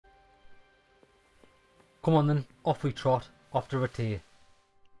Come on then, off we trot, off to Rete.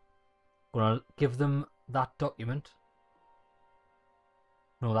 Gonna give them that document.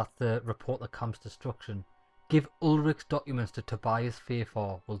 No, that's the report that comes destruction. Give Ulrich's documents to Tobias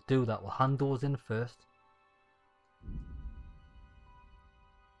Fairfor. We'll do that, we'll hand those in first.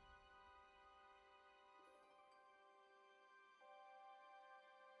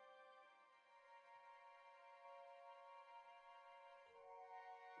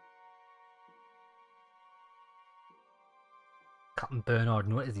 Captain Bernard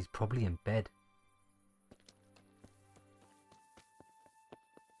notices he's probably in bed.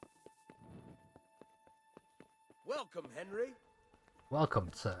 Welcome, Henry.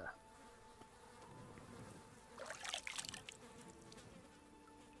 Welcome, sir.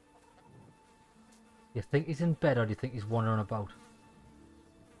 You think he's in bed or do you think he's wandering about?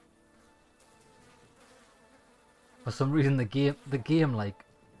 For some reason the game like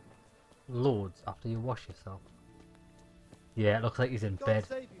loads after you wash yourself. Yeah, it looks like he's in bed.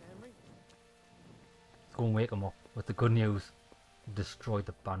 Save you, Henry. Let's go and wake him up with the good news. Destroyed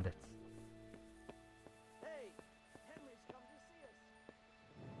the bandits. Hey, Henry's come to see us.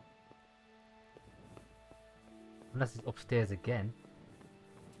 Unless he's upstairs again.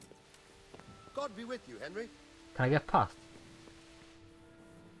 God be with you, Henry. Can I get past?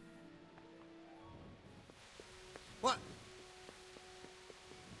 What?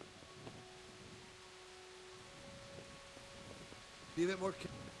 Be a bit more.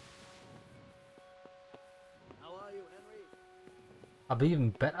 How are you, Henry? I'd be even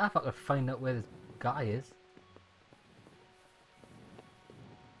better if I could find out where this guy is.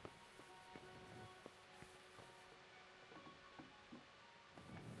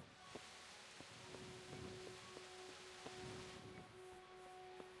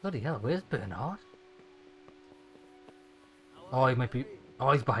 Bloody hell, where's Bernard? Oh, he might be...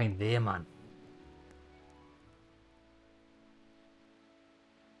 Oh, he's behind there, man.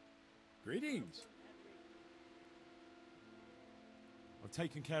 Greetings. I've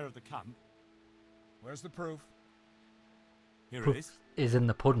taken care of the camp. Where's the proof? Here Proof it is. is in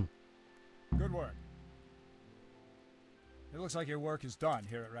the pudding. Good work. It looks like your work is done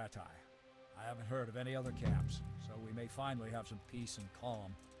here at Ratai. I haven't heard of any other camps, so we may finally have some peace and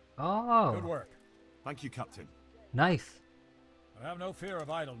calm. Oh, Good work. Thank you, Captain. nice. But have no fear of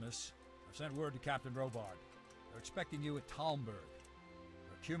idleness. I've sent word to Captain Robard. They're expecting you at Talmberg.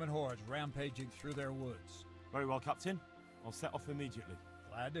 There are Cuman hordes rampaging through their woods. Very well, Captain. I'll set off immediately.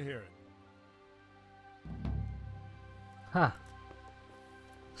 Glad to hear it. Huh.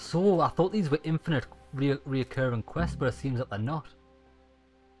 So, I thought these were infinite reoccurring quests, but it seems that they're not.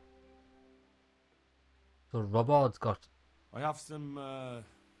 So Robard's got... I have some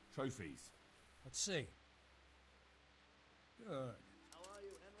trophies. Let's see. Good.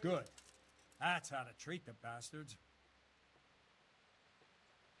 Good. That's how to treat the bastards.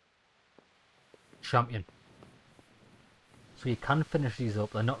 champion. So you can finish these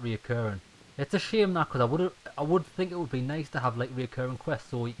up, they're not reoccurring. It's a shame that, because I would think it would be nice to have like reoccurring quests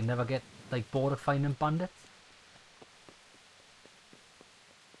so you can never get like bored of finding bandits.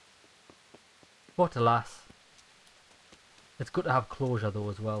 But alas, it's good to have closure though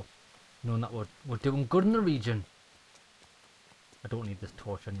as well, knowing that we're doing good in the region. I don't need this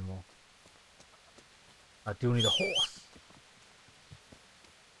torch anymore. I do need a horse.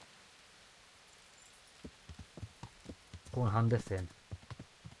 Go and hand this in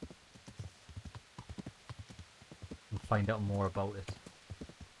and find out more about it.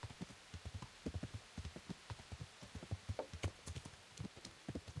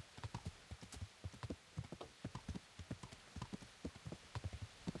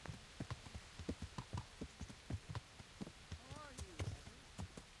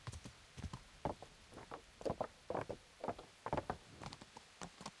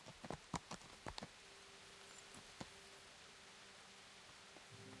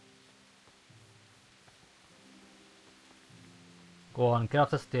 Go on, get off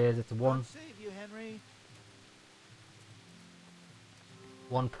the stairs. It's one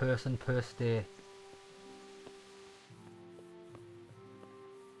person per stair.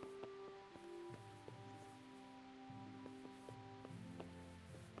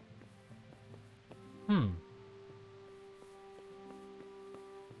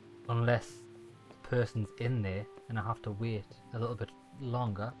 Unless the person's in there and I have to wait a little bit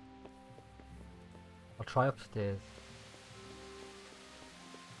longer. I'll try upstairs.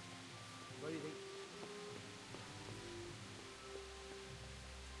 What do you think?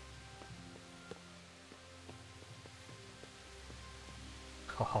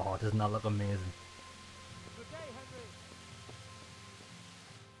 Oh, doesn't that look amazing? Good day, Henry.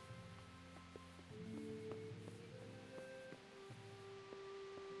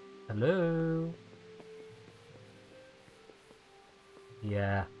 Hello?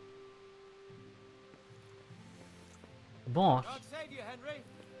 Yeah. Boss. God save you, Henry.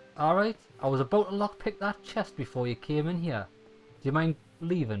 Alright, I was about to lockpick that chest before you came in here. Do you mind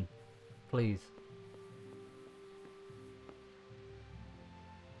leaving? Please.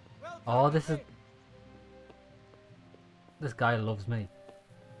 Well Oh, done, this is... Henry. This guy loves me.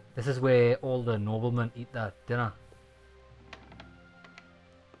 This is where all the noblemen eat their dinner.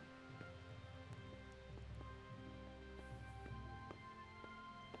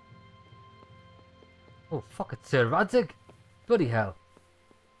 Oh fuck, it's Sir Radzig! Bloody hell.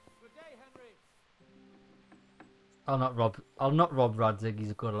 Good day, Henry. I'll not rob Radzig,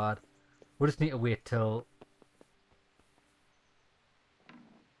 he's a good lad. We just need to wait till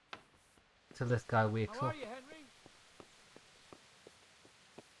this guy wakes How up. are you, Henry?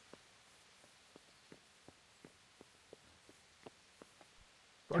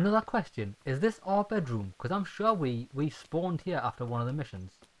 Another question, is this our bedroom? Because I'm sure we spawned here after one of the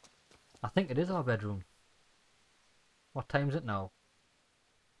missions. I think it is our bedroom. What time is it now?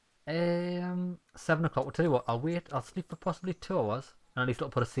 7 o'clock. I'll tell you what, I'll sleep for possibly 2 hours. And at least I'll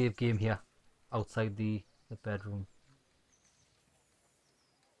put a save game here. Outside the bedroom.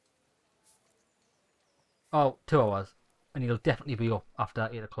 Oh, 2 hours. And you'll definitely be up after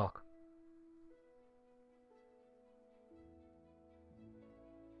 8 o'clock.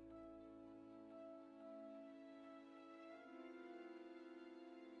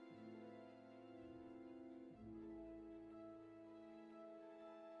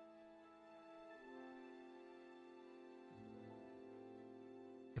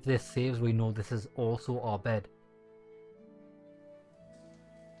 If this saves, we know this is also our bed.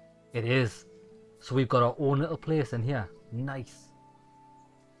 It is. So we've got our own little place in here. Nice.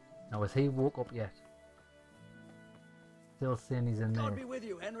 Now, has he woke up yet? Still saying he's in there. God be with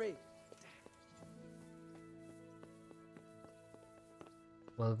you, Henry.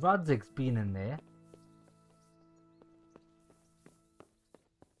 Well, Radzig's been in there.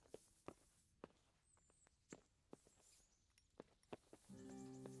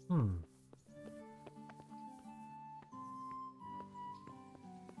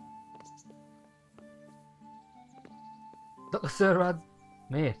 Look, Sir Rad,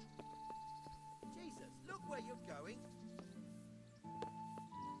 mate. Jesus, look where you're going.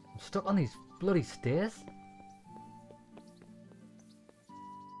 I'm stuck on these bloody stairs.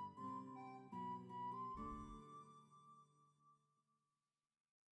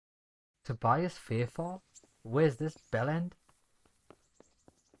 Tobias Fairfall? Where's this bell end?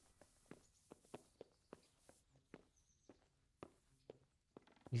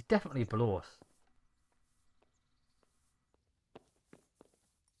 He's definitely below us.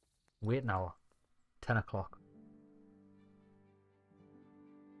 Wait now. 10 o'clock.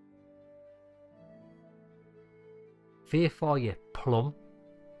 Fairfall, you plum.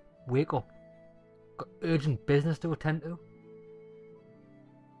 Wake up. Got urgent business to attend to.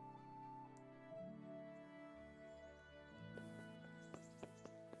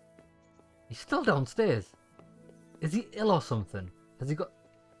 He's still downstairs. Is he ill or something? Has he got...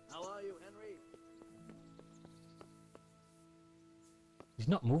 How are you, Henry? He's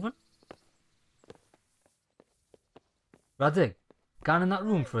not moving? Radzig, go in that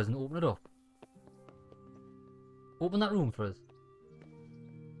room for us and open it up. Open that room for us.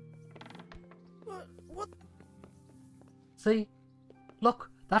 What? See? Look,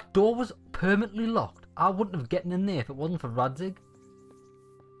 that door was permanently locked. I wouldn't have gotten in there if it wasn't for Radzig.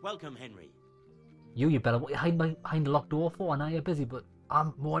 Welcome, Henry. You better what you hide behind the locked door for? I know you're busy, but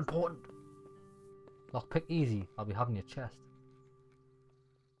I'm more important. Lockpick easy. I'll be having your chest.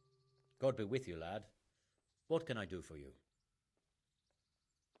 God be with you, lad. What can I do for you?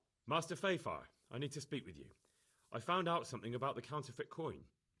 Master Fayfar, I need to speak with you. I found out something about the counterfeit coin.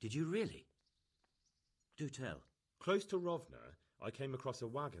 Did you really? Do tell. Close to Rovna, I came across a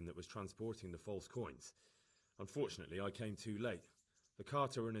wagon that was transporting the false coins. Unfortunately, I came too late. The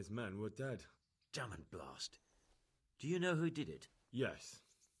carter and his men were dead. Damn and blast. Do you know who did it? Yes.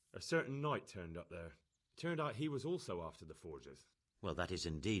 A certain knight turned up there. Turned out he was also after the forgers. Well, that is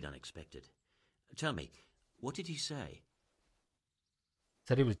indeed unexpected. Tell me, what did he say?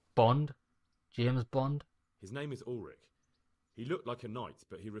 Said he was Bond. James Bond. His name is Ulrich. He looked like a knight,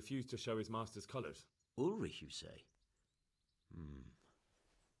 but he refused to show his master's colours. Ulrich, you say?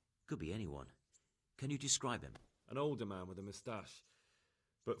 Could be anyone. Can you describe him? An older man with a moustache.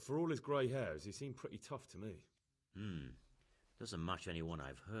 But for all his grey hairs, he seemed pretty tough to me. Doesn't match anyone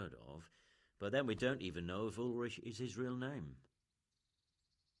I've heard of. But then we don't even know if Ulrich is his real name.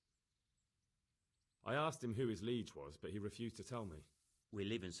 I asked him who his liege was, but he refused to tell me. We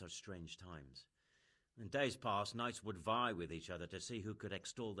live in such strange times. In days past, knights would vie with each other to see who could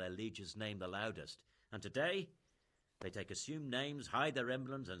extol their liege's name the loudest. And today, they take assumed names, hide their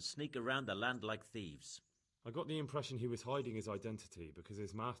emblems, and sneak around the land like thieves. I got the impression he was hiding his identity because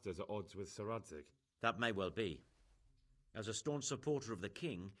his master's at odds with Sir Radzig. That may well be. As a staunch supporter of the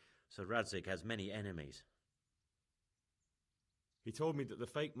king, Sir Radzig has many enemies. He told me that the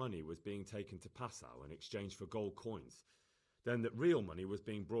fake money was being taken to Passau in exchange for gold coins, then that real money was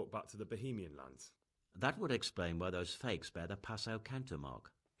being brought back to the Bohemian lands. That would explain why those fakes bear the Passau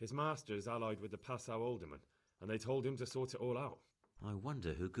countermark. His master is allied with the Passau alderman, and they told him to sort it all out. I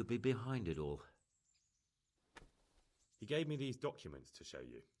wonder who could be behind it all. He gave me these documents to show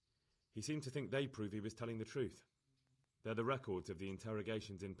you. He seemed to think they prove he was telling the truth. They're the records of the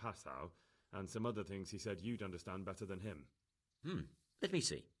interrogations in Passau, and some other things he said you'd understand better than him. Let me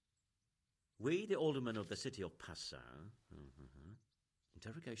see. We, the aldermen of the city of Passau,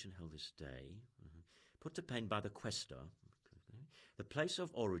 interrogation held this day, put to pen by the questor. The place of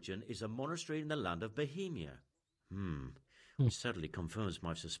origin is a monastery in the land of Bohemia. Which certainly confirms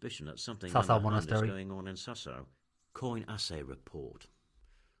my suspicion that something underhand is going on in Sasso. Coin assay report.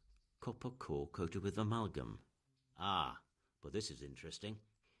 Copper core coated with amalgam. Ah, but this is interesting.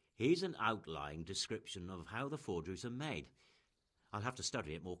 Here's an outline description of how the forgeries are made. I'll have to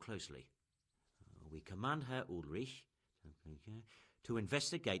study it more closely. We command Herr Ulrich to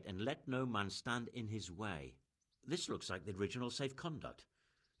investigate and let no man stand in his way. This looks like the original safe conduct.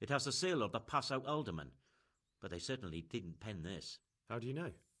 It has the seal of the Passau alderman, but they certainly didn't pen this. How do you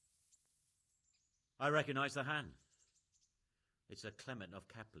know? I recognize the hand. It's a Clement of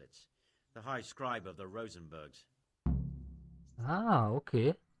Kaplitz, the high scribe of the Rosenbergs. Ah,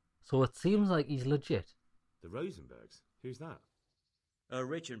 okay. So it seems like he's legit. The Rosenbergs? Who's that? A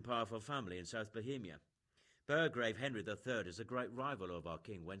rich and powerful family in South Bohemia. Burgrave Henry III is a great rival of our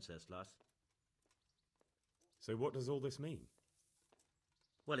King Wenceslas. So what does all this mean?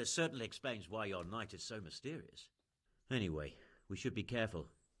 Well, it certainly explains why your knight is so mysterious. Anyway, we should be careful.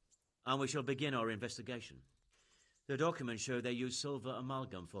 And we shall begin our investigation. The documents show they use silver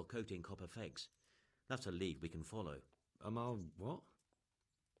amalgam for coating copper fakes. That's a lead we can follow. What?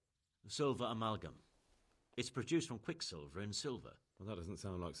 Silver amalgam. It's produced from quicksilver and silver. Well, that doesn't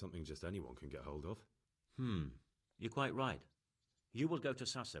sound like something just anyone can get hold of. You're quite right. You will go to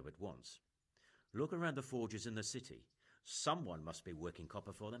Sasso at once. Look around the forges in the city. Someone must be working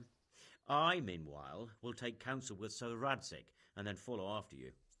copper for them. I, meanwhile, will take counsel with Sir Radzig and then follow after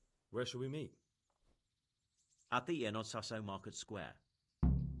you. Where shall we meet? At the inn on Sasso Market Square.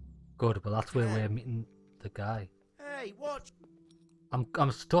 Good, but that's where we're meeting the guy. Hey, watch!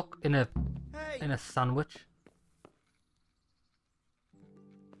 I'm stuck in a sandwich.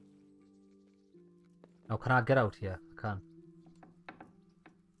 Now can I get out here? I can.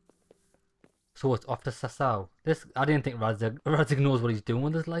 So it's off to Sassau. I didn't think Radzig knows what he's doing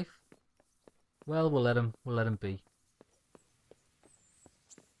with his life. Well, we'll let him be.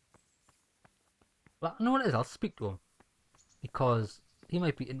 Well, I know what it is. I'll speak to him because he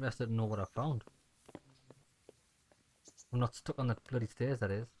might be interested to know what I found. I'm not stuck on the bloody stairs,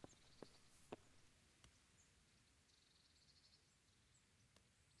 that is.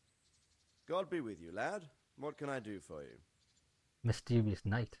 God be with you, lad. What can I do for you? Mysterious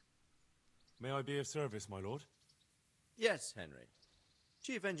night. May I be of service, my lord? Yes, Henry.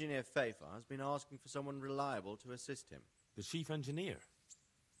 Chief Engineer Pfeiffer has been asking for someone reliable to assist him. The chief engineer?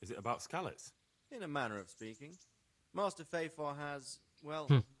 Is it about Skalitz? In a manner of speaking. Master Pfeiffer has, well,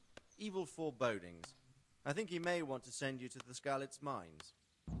 evil forebodings. I think he may want to send you to the Skalitz mines.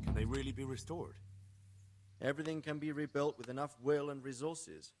 Can they really be restored? Everything can be rebuilt with enough will and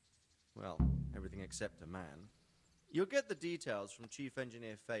resources. Well, everything except a man. You'll get the details from Chief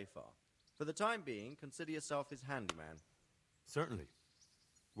Engineer Pfeiffer. For the time being, consider yourself his handyman. Certainly.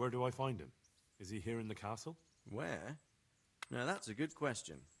 Where do I find him? Is he here in the castle? Where? Now that's a good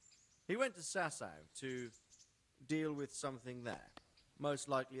question. He went to Sassau to deal with something there. Most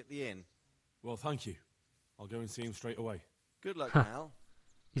likely at the inn. Well, thank you. I'll go and see him straight away. Good luck, Hal.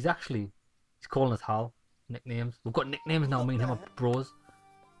 He's calling us Hal. Nicknames. We've got nicknames now, me and him are bros.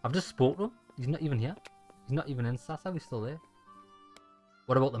 I've just spoke to him. He's not even here. He's not even in Sassau, he's still there.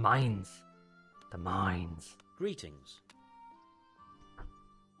 What about the mines? The mines. Greetings.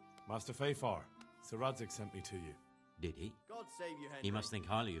 Master Pfeiffer, Sir Radzig sent me to you. Did he? God save you, Henry. He must think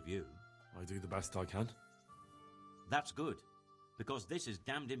highly of you. I do the best I can. That's good, because this is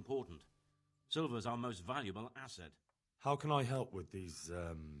damned important. Silver's our most valuable asset. How can I help with these,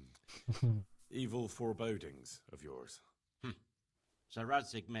 evil forebodings of yours? Sir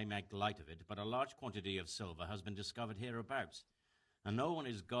Radzig may make light of it, but a large quantity of silver has been discovered hereabouts. and no one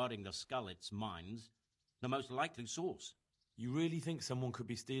is guarding the Skalitz mines, the most likely source. You really think someone could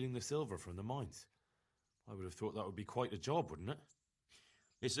be stealing the silver from the mines? I would have thought that would be quite a job, wouldn't it?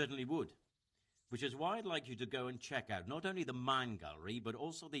 It certainly would. Which is why I'd like you to go and check out not only the mine gallery, but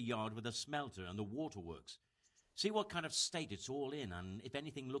also the yard with the smelter and the waterworks. See what kind of state it's all in, and if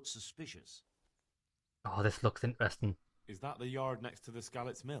anything looks suspicious. Oh, this looks interesting. Is that the yard next to the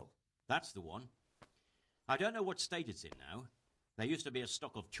Skalitz mill? That's the one. I don't know what state it's in now. There used to be a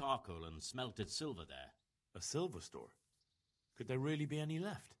stock of charcoal and smelted silver there. A silver store? Could there really be any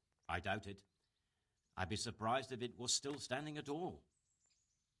left? I doubt it. I'd be surprised if it was still standing at all.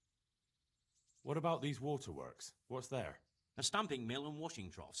 What about these waterworks? What's there? A stamping mill and washing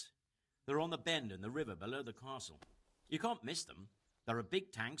troughs. They're on the bend in the river below the castle. You can't miss them. There are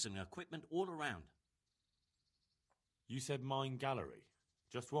big tanks and equipment all around. You said mine gallery.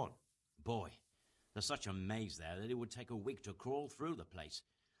 Just one? Boy, there's such a maze there that it would take a week to crawl through the place.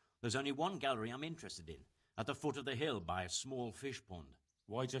 There's only one gallery I'm interested in, at the foot of the hill by a small fish pond.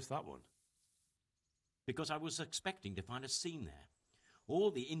 Why just that one? Because I was expecting to find a scene there.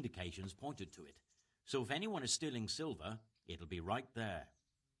 All the indications pointed to it. So if anyone is stealing silver, it'll be right there.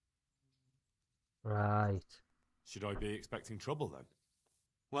 Right. Should I be expecting trouble then?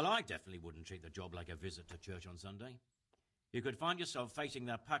 Well, I definitely wouldn't treat the job like a visit to church on Sunday. You could find yourself facing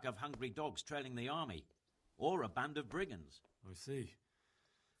that pack of hungry dogs trailing the army, or a band of brigands. I see.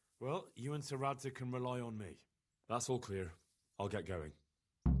 Well, you and Sir Radza can rely on me. That's all clear. I'll get going.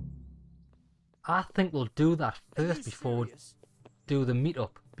 I think we'll do that first before we do the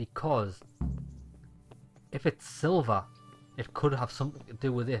meetup, because if it's silver, it could have something to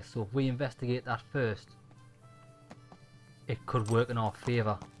do with this. So if we investigate that first, it could work in our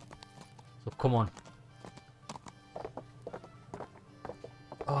favour. So come on.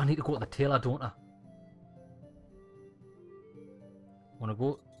 Oh, I need to go to the tailor, don't I? Want to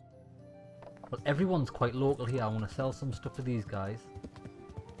go? Well, everyone's quite local here. I want to sell some stuff to these guys.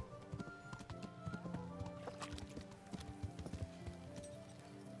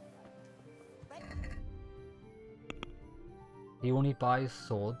 He only buys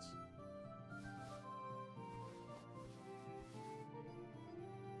swords.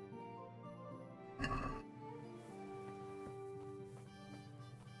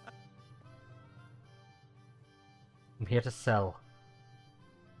 I'm here to sell.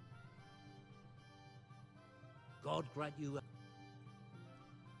 God grant you.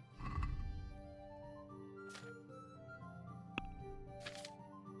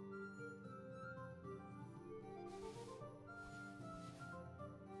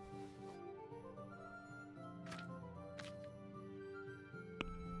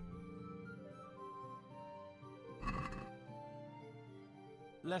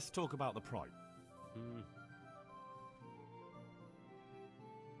 Let's talk about the price.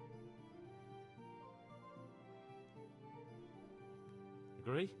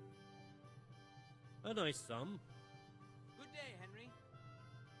 Agree? A nice sum. Good day, Henry.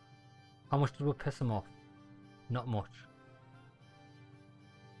 How much did we piss him off? Not much.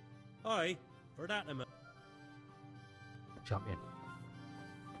 Aye, for that amount. Champion.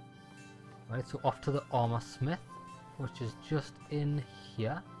 Right, so off to the armor smith, which is just in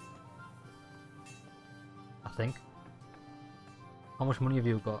here, I think. How much money have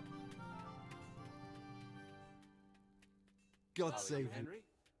you got? God save you. Henry.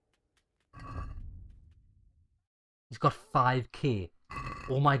 He's got 5k.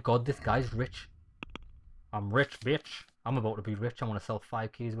 Oh my god, this guy's rich. I'm rich, bitch. I'm about to be rich. I want to sell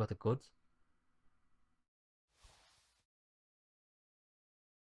 5k's worth of goods.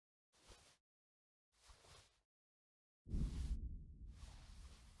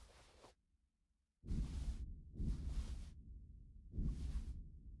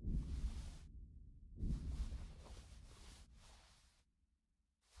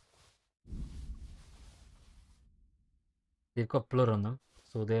 They've got blood on them,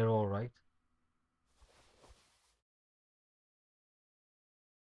 so they're alright.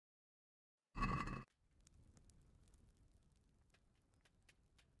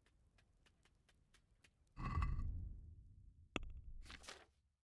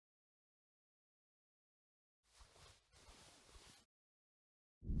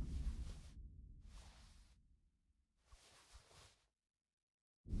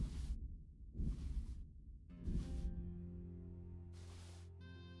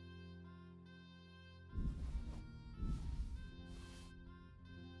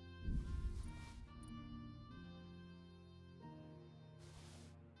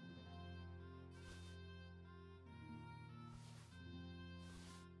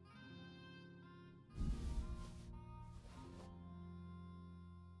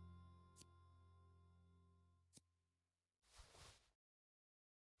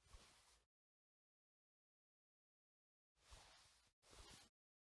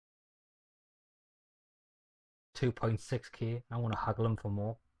 2.6k. I want to haggle him for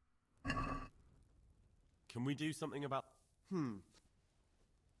more. Can we do something about...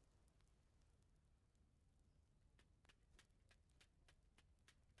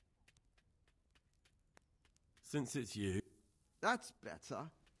 Since it's you... That's better.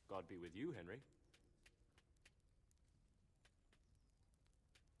 God be with you, Henry.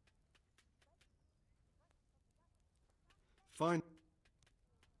 Fine.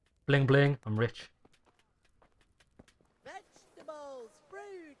 Bling bling, I'm rich. Vegetables,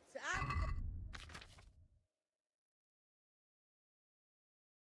 fruits, and...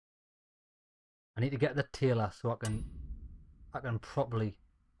 I need to get the tailor so I can properly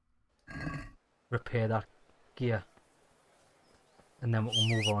repair that gear. And then we'll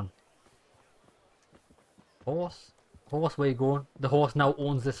move on. Horse? Horse, where you going? The horse now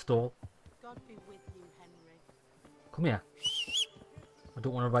owns this stall. God be with you, Henry. Come here. I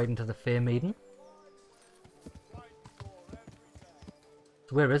don't want to ride into the fair maiden.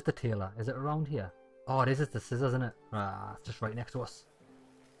 So where is the tailor? Is it around here? Oh, it is. It's the scissors, isn't it? Ah, it's just right next to us.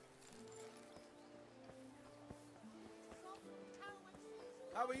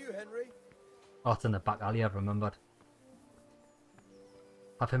 How are you, Henry? Oh, it's in the back alley, I've remembered.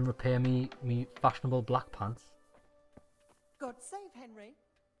 Have him repair me fashionable black pants. God save Henry.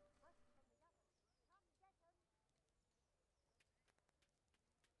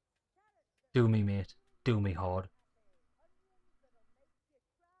 Do me, mate. Do me hard.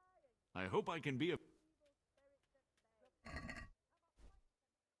 I hope I can be a...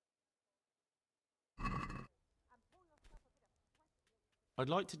 I'd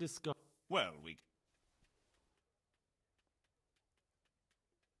like to discuss... Well, we...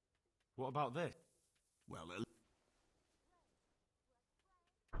 What about this? Well,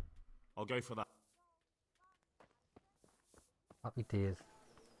 I'll go for that. Happy days.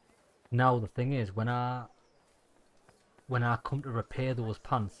 Now the thing is, when I come to repair those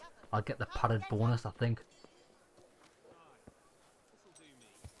pants, I'll get the padded bonus, I think.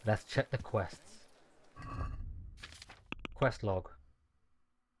 Let's check the quests. Quest log.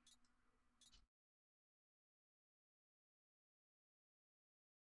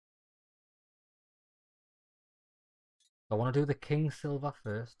 I want to do the King Silver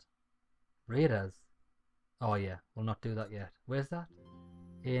first. Raiders. Oh yeah, we'll not do that yet. Where's that?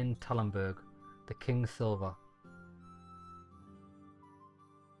 In Tallenberg. The King Silver.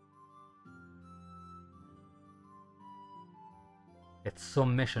 It's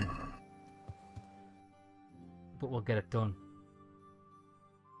some mission. But we'll get it done.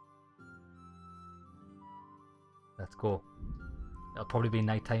 Let's go. It'll probably be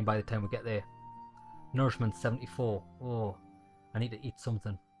night time by the time we get there. Nourishment 74. Oh, I need to eat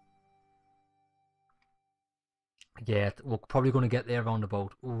something. Yeah, we're probably going to get there around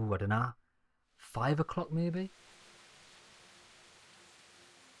about, ooh, I don't know, 5 o'clock maybe?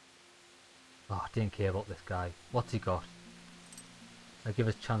 Oh, I didn't care about this guy. What's he got? I'll give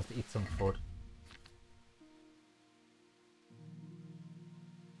us a chance to eat some food.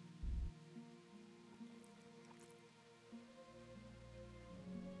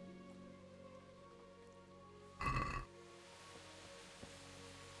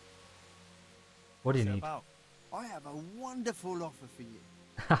 What do you need? I have a wonderful offer for you.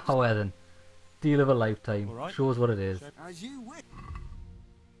 Oh, well then. Deal of a lifetime. Alright. Shows what it is. As you wish.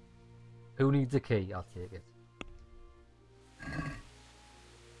 Who needs a key? I'll take it.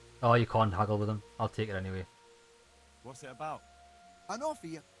 Oh, you can't haggle with him. I'll take it anyway. What's it about? An offer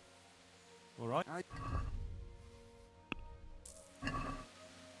you. Alright.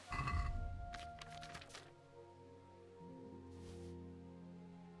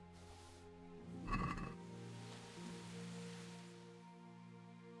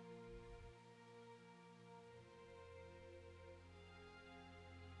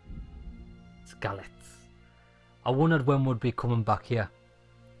 Skalitz. I wondered when we'd be coming back here.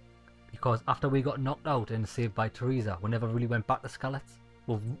 Because after we got knocked out and saved by Teresa, we never really went back to Skalitz.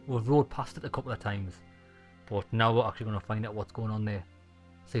 We've rode past it a couple of times. But now we're actually going to find out what's going on there.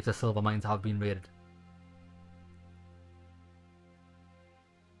 See if the silver mines have been raided.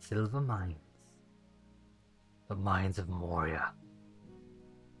 Silver mines. The mines of Moria.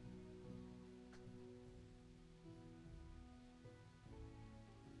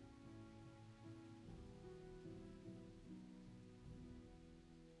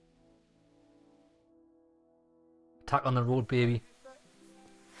 Attack on the road, baby.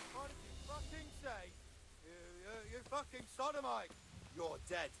 What did you fucking say? You fucking sodomite! You're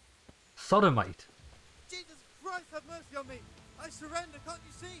dead. Sodomite? Jesus Christ, have mercy on me! I surrender, can't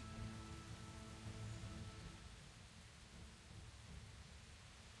you see?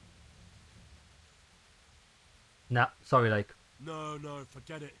 Nah, sorry, like. No, no,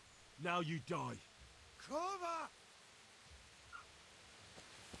 forget it. Now you die. Cover!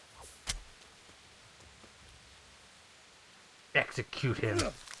 Execute him.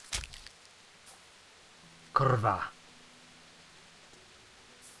 Kurva.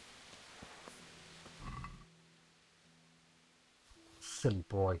 Silly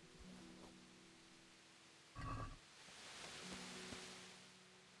boy.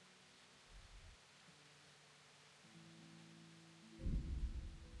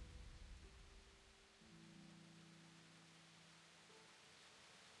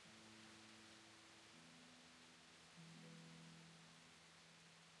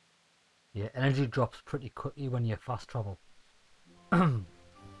 Yeah, energy drops pretty quickly when you fast travel. I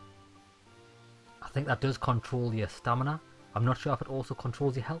think that does control your stamina. I'm not sure if it also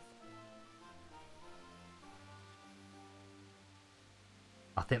controls your health.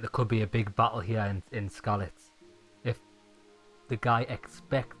 I think there could be a big battle here in Skalitz. If the guy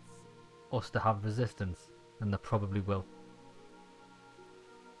expects us to have resistance, then there probably will.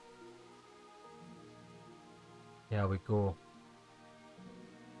 Here we go.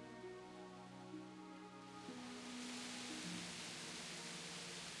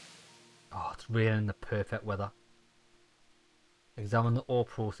 Oh, it's raining in the perfect weather. Examine the ore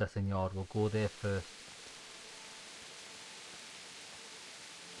processing yard. We'll go there first.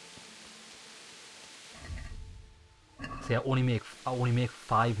 See, I only make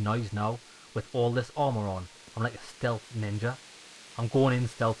 5 knives now with all this armor on. I'm like a stealth ninja. I'm going in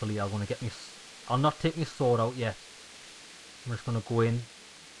stealthily. I'll not take my sword out yet. I'm just gonna go in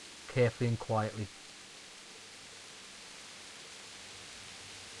carefully and quietly.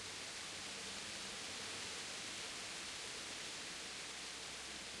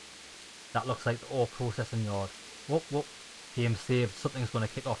 That looks like the ore processing yard. Whoop whoop. Game saved. Something's gonna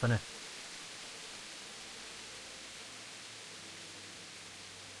kick off in it.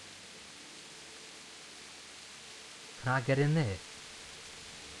 Can I get in there?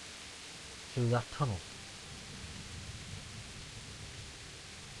 Through that tunnel?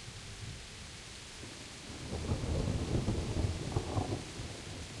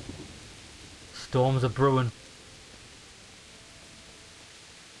 Storms are brewing.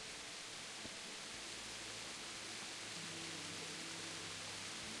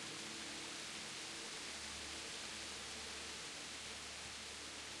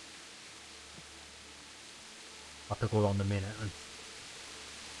 I have to go around the main entrance.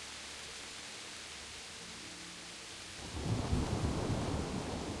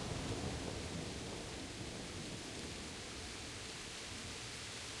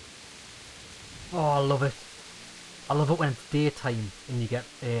 Oh, I love it. I love it when it's daytime and you get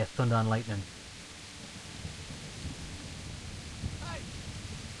thunder and lightning.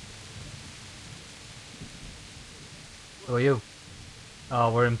 Who are you?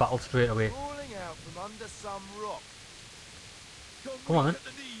 Oh, we're in battle straight away. Crawling out from under some rock. Come on then. At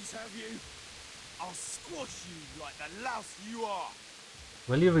the knees, have you? I'll squash you like the louse you are.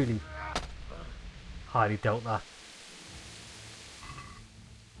 Will you really? Highly doubt that.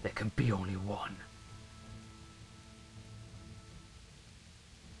 There can be only one.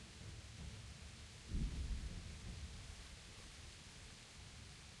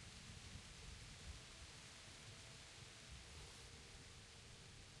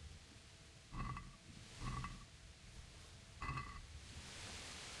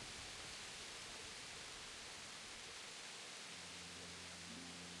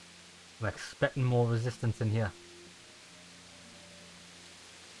 I'm expecting more resistance in here.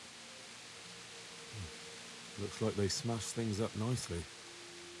 Looks like they smashed things up nicely.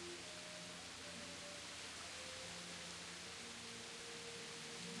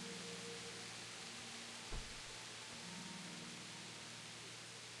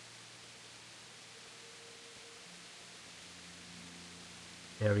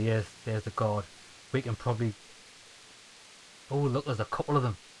 There he is. There's the guard. We can probably... Oh, look, there's a couple of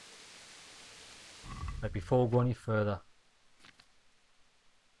them. Right, before we go any further,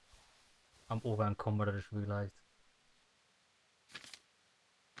 I'm over encumbered, I just realised.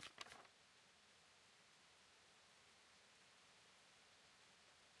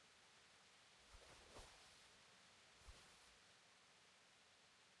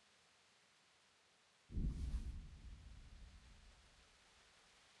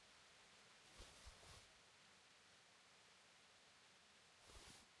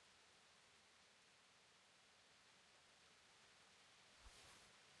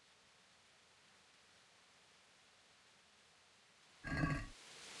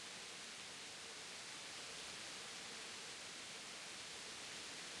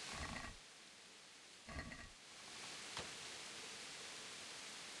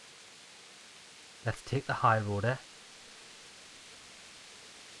 Let's take the high road, eh?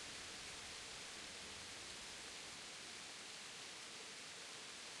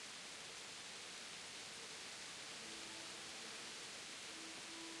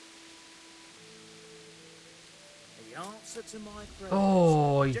 The answer to my prayers.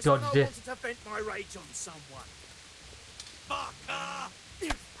 Oh, he Just when dodged I it. wanted to vent my rage on someone. Fucker!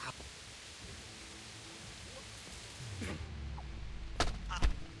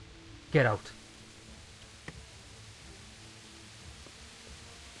 Get out.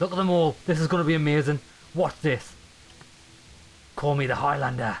 Look at them all. This is going to be amazing. Watch this. Call me the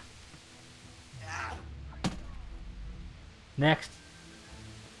Highlander. Next.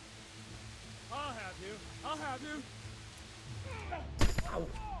 I'll have you. I'll have you. Ow.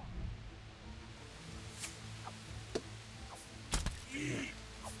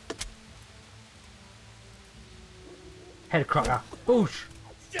 Head cracker. Boosh.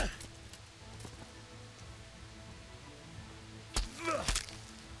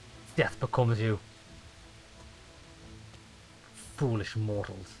 Death becomes you. Foolish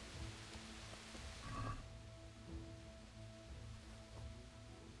mortals.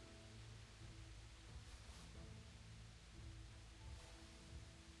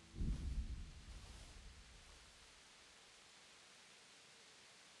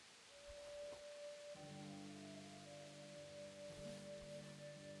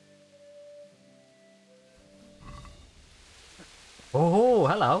 Oh,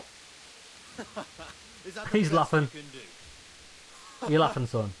 hello. Is that the He's best laughing. you can do? You're laughing,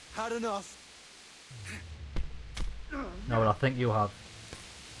 son. Had enough. No, but I think you have.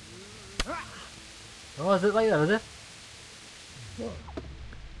 Oh, is it like that, is it?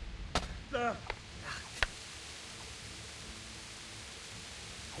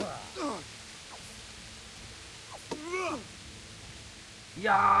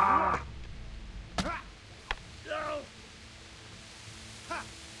 Yeah!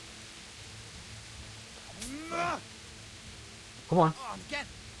 Come on. Oh, get.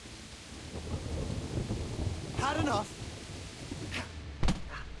 Had enough.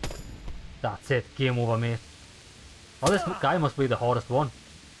 That's it. Game over, mate. Oh, this guy must be the hardest one.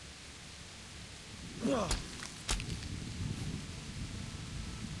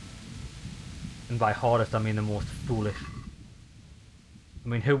 And by hardest, I mean the most foolish. I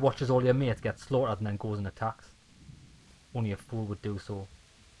mean, who watches all your mates get slaughtered and then goes and attacks? Only a fool would do so.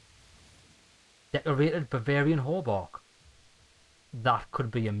 Decorated Bavarian Hauberk. That could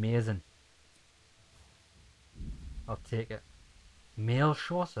be amazing. I'll take it. Male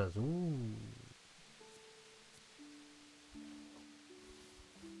Chaucers. Ooh.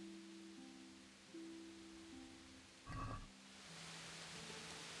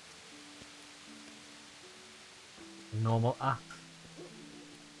 Normal axe.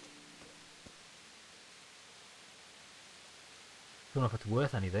 Don't know if it's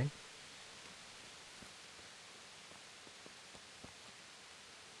worth anything.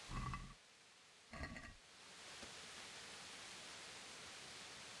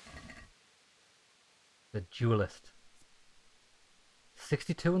 The Duelist.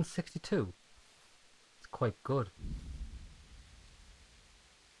 62 and 62. It's quite good.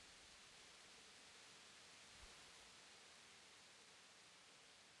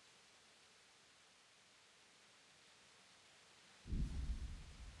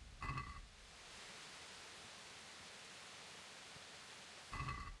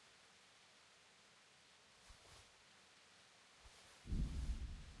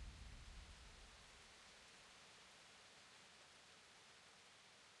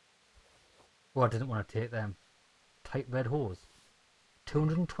 Oh, I didn't want to take them. Tight red hose.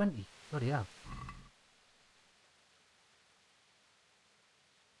 220. Bloody hell.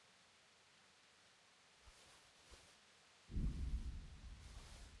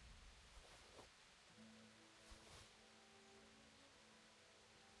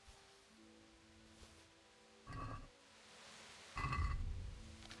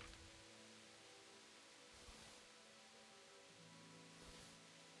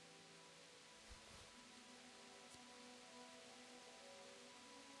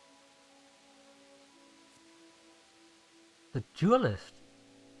 The Duelist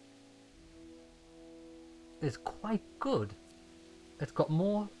is quite good. It's got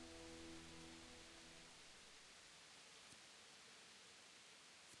more.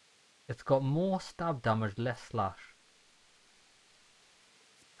 It's got more stab damage, less slash.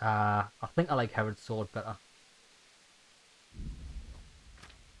 I think I like Herod's sword better.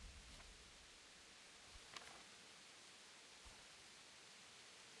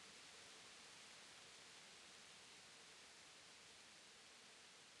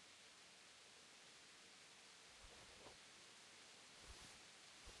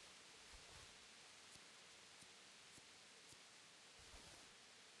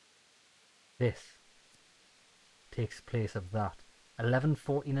 This takes place of that. 11,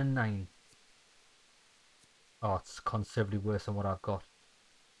 14 and 9. Oh, it's considerably worse than what I've got.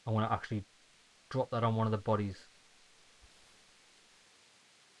 I want to actually drop that on one of the bodies.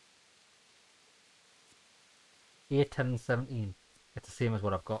 8, 10 and 17. It's the same as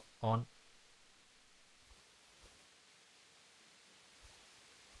what I've got on.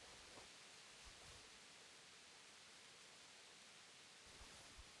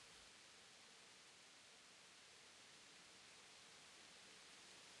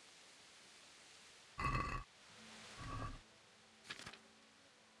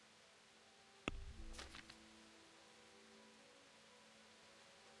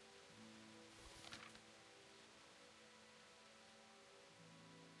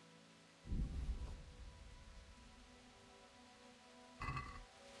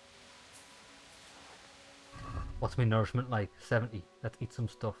 What's my nourishment like? 70. Let's eat some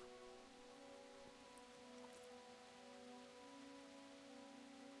stuff.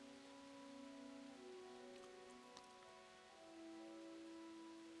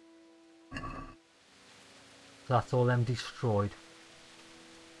 So that's all them destroyed.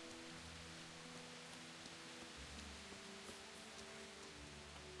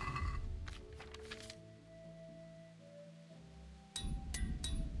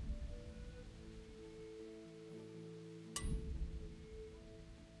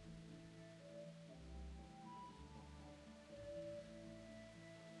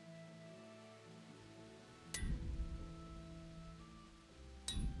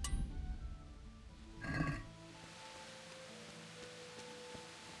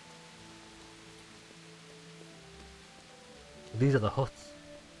 These are the huts.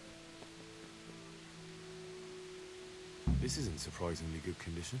 This is in surprisingly good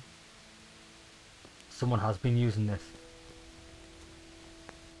condition. Someone has been using this.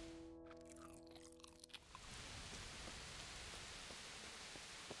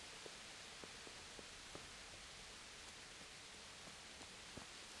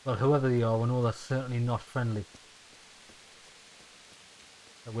 Well, whoever they are, we know they're certainly not friendly.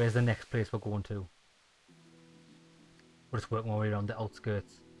 So where's the next place we're going to? We're just working our way around the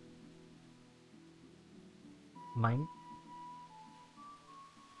outskirts. Mine?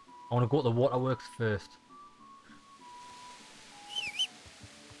 I want to go to the waterworks first.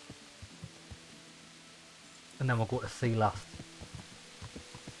 And then we'll go to sea last.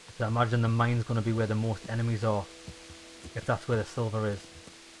 So I imagine the mine's going to be where the most enemies are. If that's where the silver is.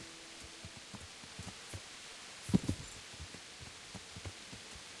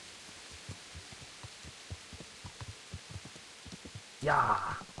 Yeah.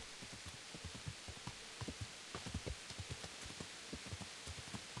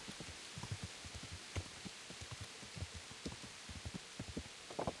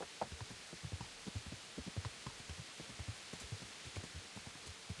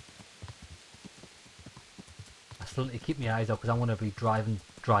 I still need to keep my eyes out because I want to be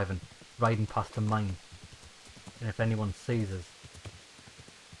riding past the mine. And if anyone sees us,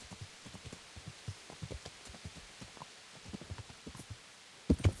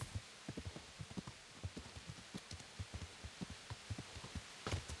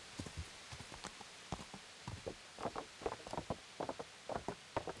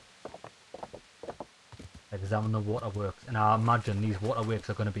 examine the waterworks, and I imagine these waterworks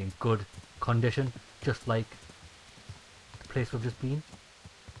are going to be in good condition, just like the place we've just been.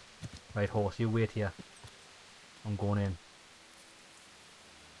 Right, horse, you wait here. I'm going in.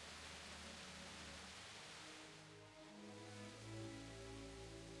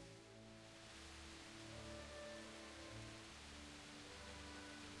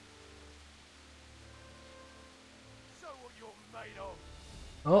 Show what you're made of.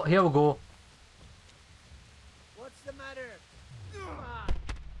 Oh, here we go. What's the matter? Come on.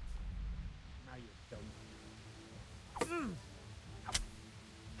 Now you don't.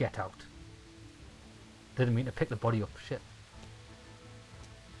 Get out. Didn't mean to pick the body up. Shit.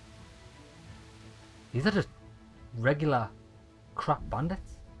 These are just regular crap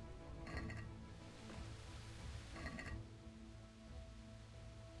bandits.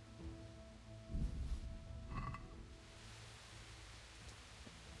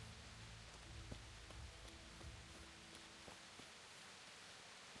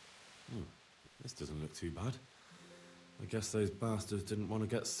 This doesn't look too bad. I guess those bastards didn't want to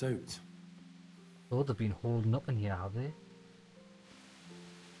get soaked. Oh, they've been holding up in here, have they?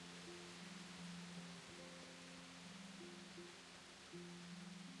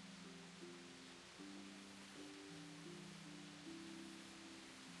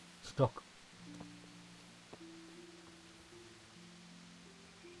 Stuck.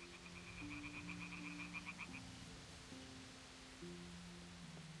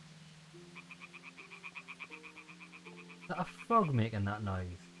 that a frog making that noise?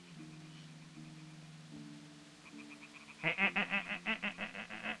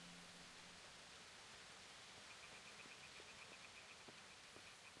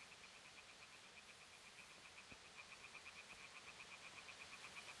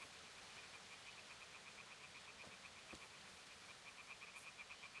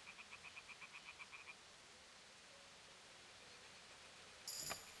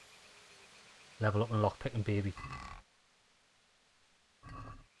 Level up and lockpicking, baby.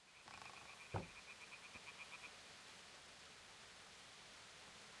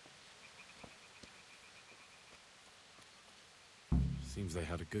 Seems they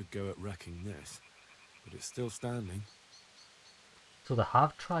had a good go at wrecking this, but it's still standing. So they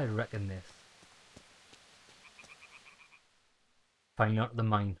have tried wrecking this. Finding out the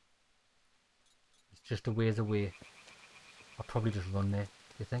mine. It's just a ways away. I'll probably just run there,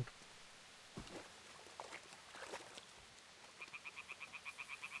 do you think?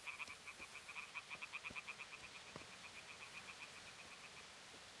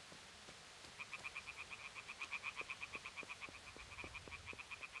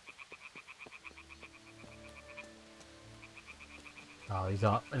 Oh, these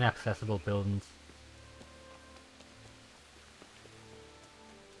are inaccessible buildings.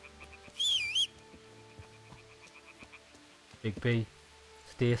 Big B,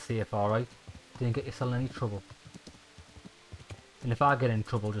 stay safe, alright? Don't get yourself in any trouble. And if I get in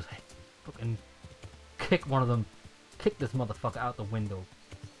trouble, just fucking kick one of them, kick this motherfucker out the window.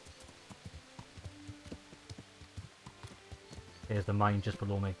 There's the mine just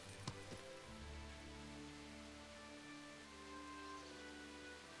below me.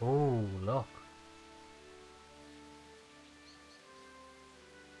 Oh, look.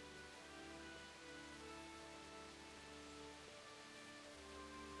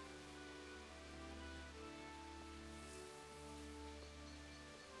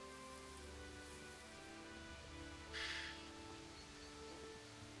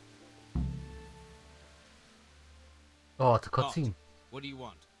 Oh, it's a cutscene. What do you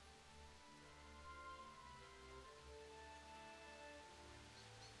want?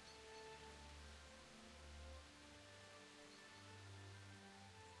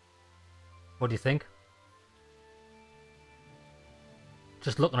 What do you think?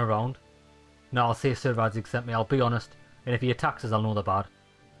 Just looking around. No, I'll say Sir Radzig sent me, I'll be honest. And if he attacks us, I'll know they're bad.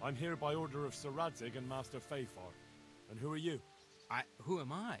 I'm here by order of Sir Radzig and Master Fafar. And who are you? Who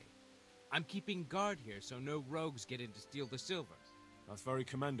am I? I'm keeping guard here so no rogues get in to steal the silver. That's very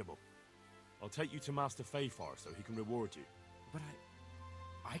commendable. I'll take you to Master Fafar so he can reward you. But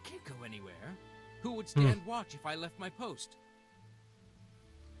I can't go anywhere. Who would stand watch if I left my post?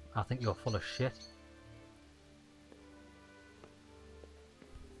 I think you're full of shit.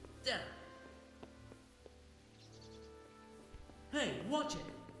 Damn. Hey, watch it!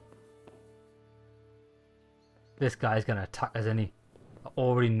 This guy's gonna attack us, isn't he? I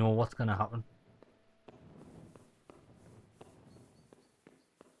already know what's gonna happen.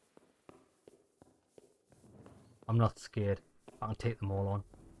 I'm not scared. I can take them all on.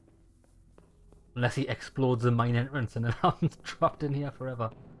 Unless he explodes the mine entrance and then I'm trapped in here forever.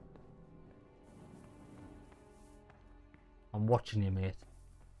 I'm watching you, mate.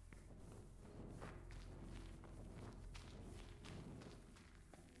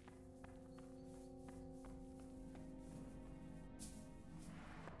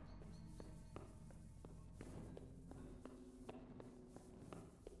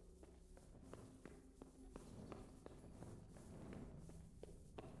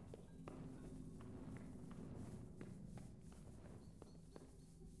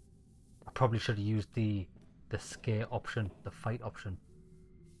 I probably should have used the scare option, the fight option.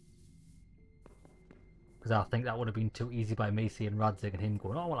 Because I think that would have been too easy by me seeing Radzig and him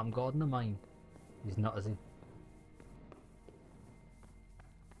going, oh well, I'm guarding the mine. He's not, is he?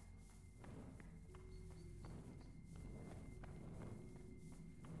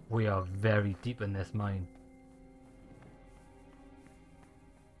 We are very deep in this mine.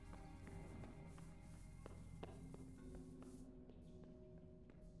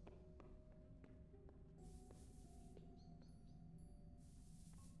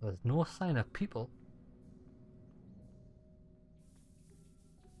 There's no sign of people.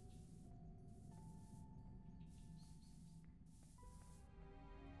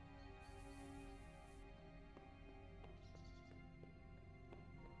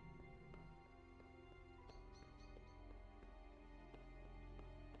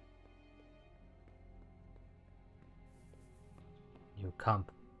 New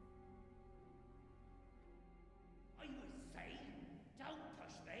camp. I must say, don't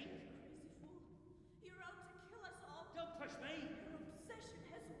push me. You're out to kill us all. Don't push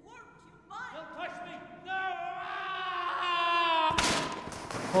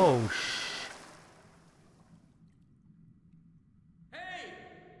Oh, Hey!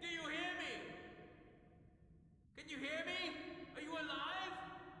 Do you hear me? Can you hear me? Are you alive?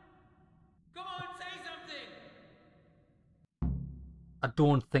 Come on, say something! I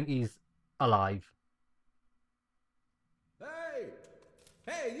don't think he's alive. Hey!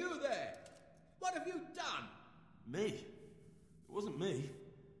 Hey, you there! What have you done? Me? It wasn't me.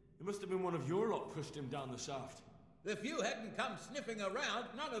 It must have been one of your lot pushed him down the shaft. If you hadn't come sniffing around,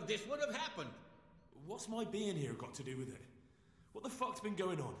 none of this would have happened. What's my being here got to do with it? What the fuck's been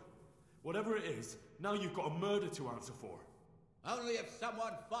going on? Whatever it is, now you've got a murder to answer for. Only if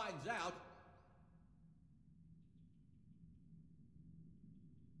someone finds out.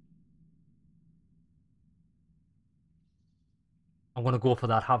 I'm going to go for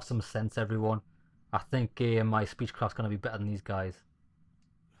that. Have some sense, everyone. I think my speechcraft's going to be better than these guys.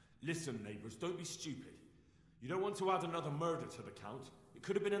 Listen, neighbours, don't be stupid. You don't want to add another murder to the count. It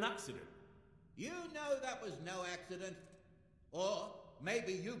could have been an accident. You know that was no accident. Or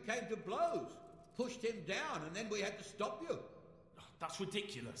maybe you came to blows, pushed him down, and then we had to stop you. That's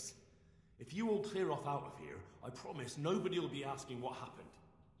ridiculous. If you all clear off out of here, I promise nobody will be asking what happened.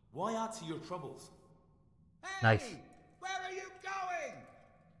 Why add to your troubles? Hey! Nice. Where are you going?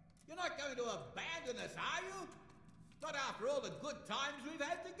 You're not going to abandon us, are you? Not after all the good times we've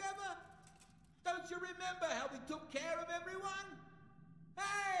had together? Don't you remember how we took care of everyone?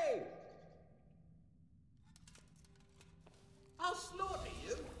 Hey! I'll slaughter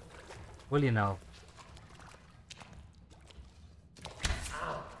you. Will you now?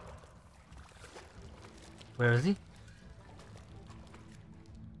 Where is he?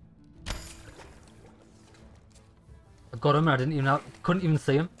 I got him. I didn't even couldn't even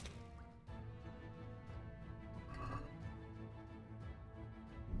see him.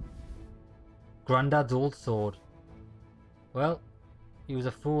 Grandad's old sword. Well, he was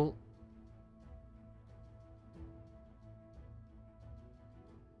a fool.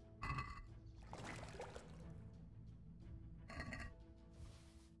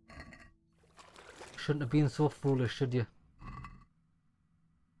 Shouldn't have been so foolish, should you?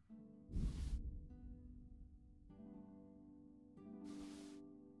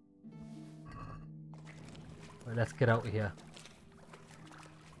 Right, let's get out of here.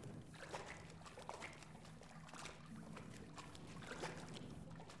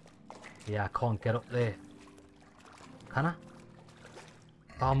 Yeah, I can't get up there. Can I?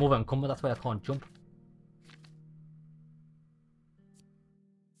 Oh, I'm over encumbered, that's why I can't jump.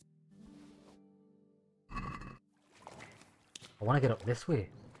 I want to get up this way.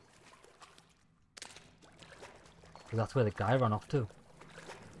 Because that's where the guy ran off to.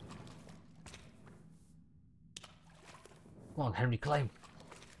 Come on, Henry, climb.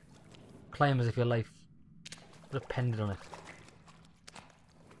 Climb as if your life depended on it.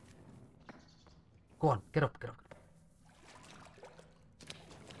 Go on, get up, get up.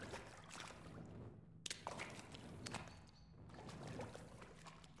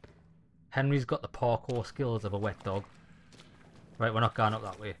 Henry's got the parkour skills of a wet dog. Right, we're not going up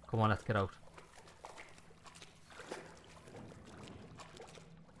that way. Come on, let's get out.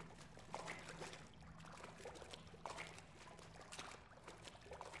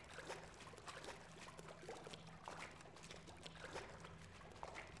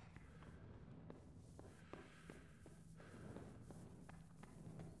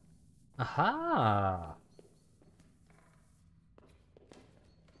 Aha!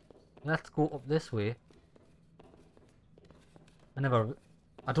 Let's go up this way.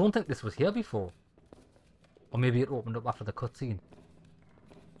 I don't think this was here before. Or maybe it opened up after the cutscene.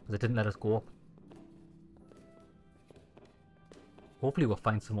 Because it didn't let us go up. Hopefully we'll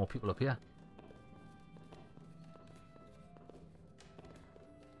find some more people up here.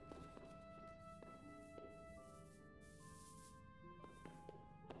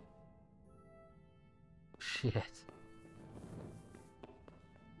 Shit.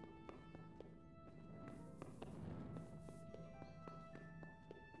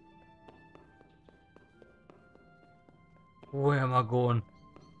 Where am I going?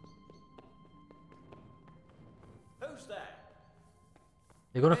 Who's that?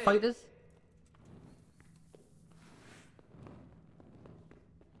 You gonna fight us?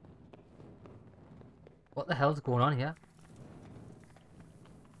 What the hell's going on here?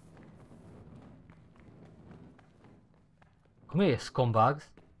 Come here, scumbags.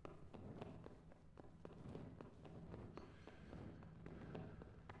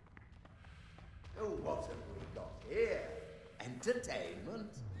 Oh, what have we got here?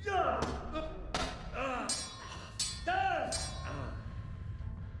 Entertainment?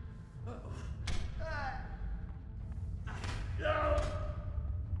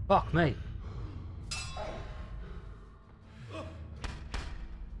 Fuck me.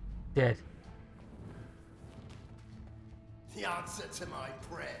 Dead. The answer to my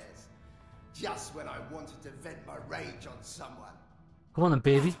prayers. Just when I wanted to vent my rage on someone. Come on then,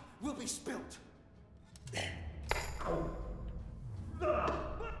 baby. Will be spilt.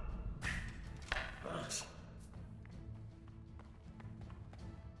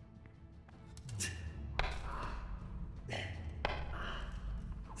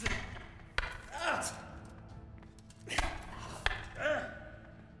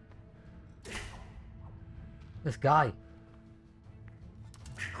 This guy.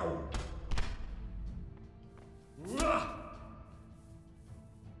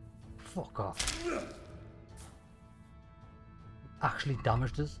 Fuck off. Actually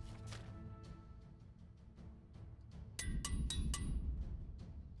damaged us.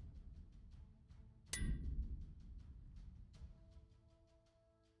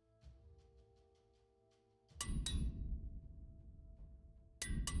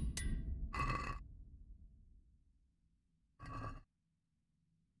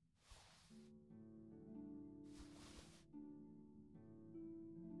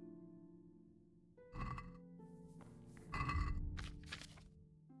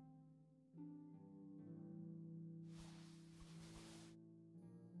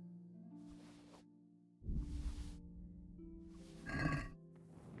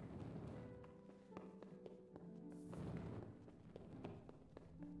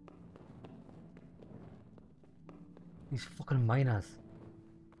 These fucking miners.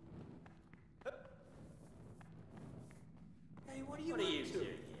 Hey, what are you doing here?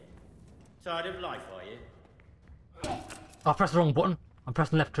 Tired of life, are you? I pressed the wrong button. I'm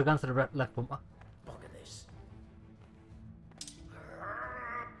pressing left trigger instead of left bumper. Look at this.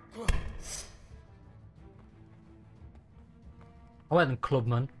 I went in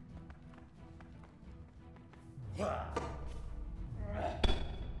clubman.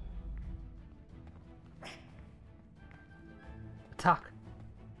 Attack.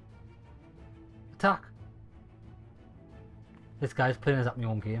 Attack. This guy's playing as at my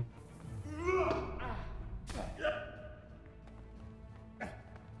own game.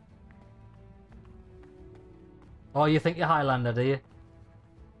 Oh, you think you're Highlander, do you?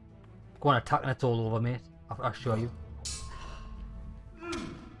 Go on, attack and it's all over, mate. I'll show you.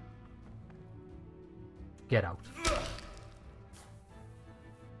 Get out.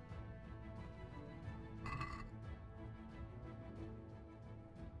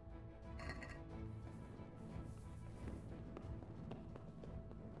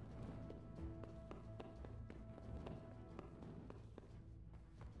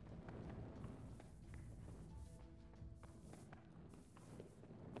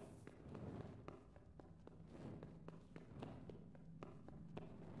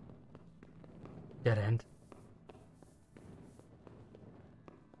 Dead end.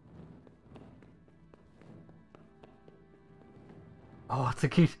 Oh, it's a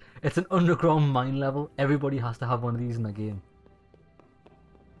cute. It's an underground mine level. Everybody has to have one of these in the game.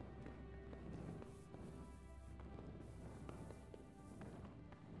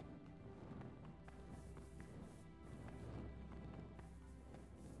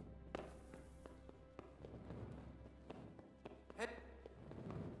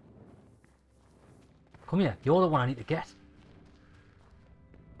 Come here, you're the one I need to get.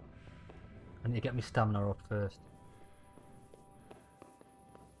 I need to get my stamina up first.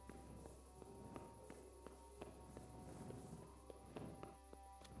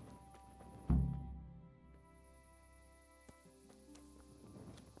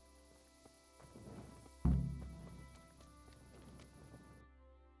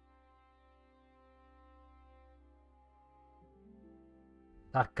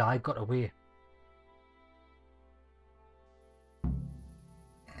 That guy got away.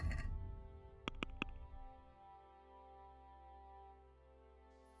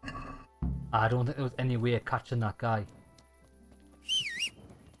 I don't think there was any way of catching that guy.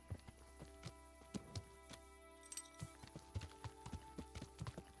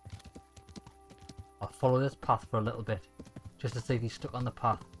 I'll follow this path for a little bit, just to see if he's stuck on the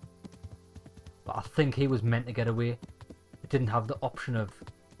path. But I think he was meant to get away. It didn't have the option of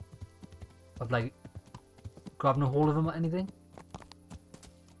like grabbing a hold of him or anything.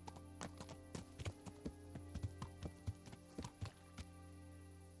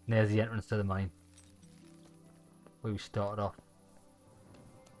 And there's the entrance to the mine, where we started off.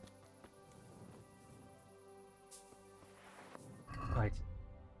 Right.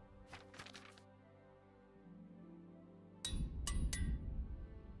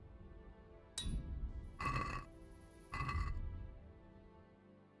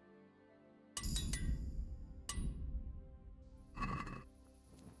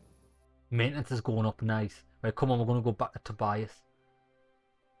 Maintenance is going up, nice. Right, come on, we're going to go back to Tobias.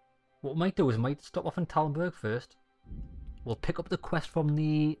 What we might do is we might stop off in Talmberg first. We'll pick up the quest from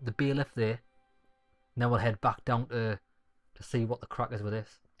the bailiff there. And then we'll head back down to see what the crack is with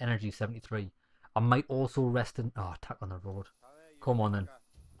this. Energy 73. I might also rest in... Oh, attack on the road. Come on then.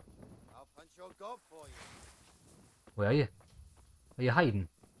 I'll punch your gob for you. Where are you? Are you hiding?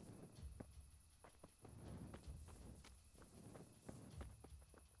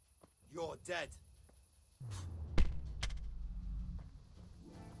 You're dead.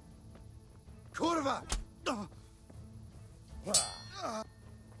 Kurva!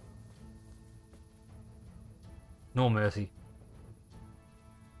 No mercy.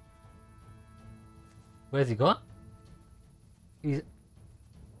 Where's he gone? He's...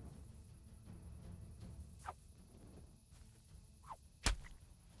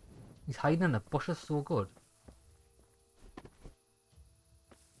 He's hiding in the bushes so good.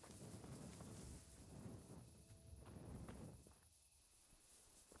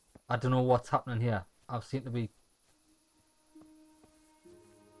 I don't know what's happening here. I seem to be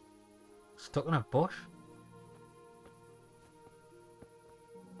stuck in a bush.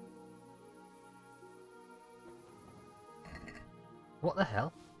 What the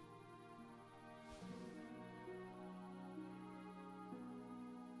hell?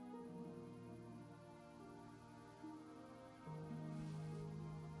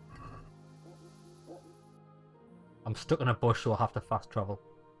 I'm stuck in a bush, so I'll have to fast travel.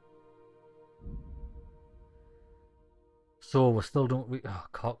 So we still don't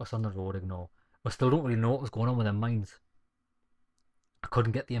carcass on the road, ignore. We still don't really know what was going on with their mines. I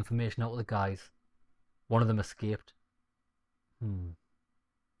couldn't get the information out of the guys. One of them escaped.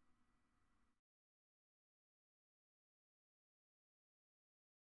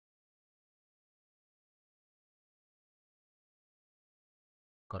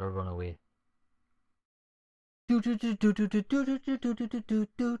 Gotta run away.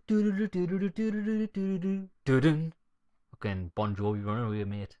 Fucking Bon Jovi, run away,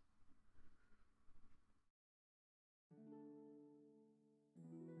 mate.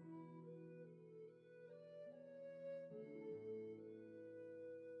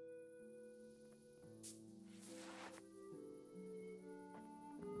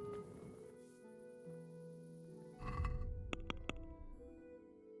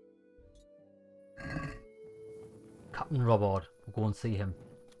 Captain Robard, we'll go and see him.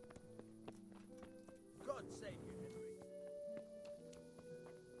 God save you, Henry.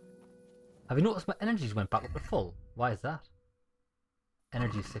 Have you noticed my energies went back up to full? Why is that?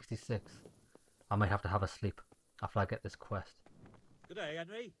 Energy 66. I might have to have a sleep after I get this quest. Good day,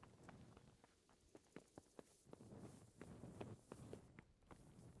 Henry.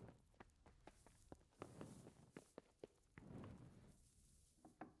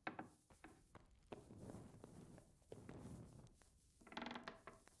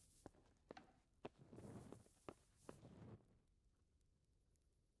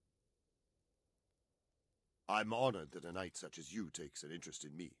 I'm honored that a knight such as you takes an interest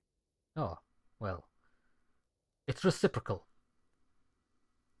in me. Oh, well. It's reciprocal.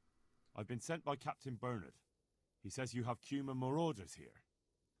 I've been sent by Captain Bernard. He says you have human marauders here.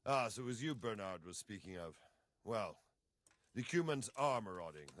 Ah, so it was you Bernard was speaking of. Well, the humans are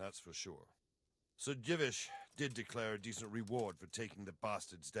marauding, that's for sure. Sir Divish did declare a decent reward for taking the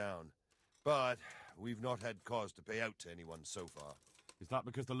bastards down. But we've not had cause to pay out to anyone so far. Is that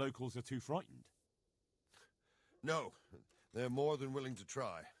because the locals are too frightened? No, they're more than willing to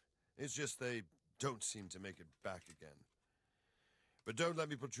try. It's just they don't seem to make it back again. But don't let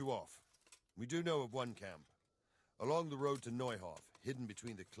me put you off. We do know of one camp, along the road to Neuhof, hidden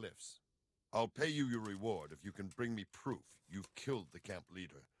between the cliffs. I'll pay you your reward if you can bring me proof you've killed the camp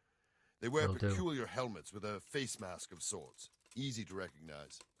leader. They wear peculiar helmets with a face mask of sorts, easy to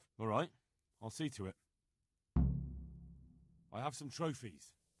recognize. All right, I'll see to it. I have some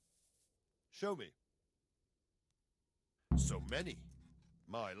trophies. Show me. So many.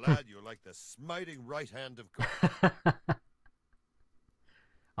 My lad, you're like the smiting right hand of God.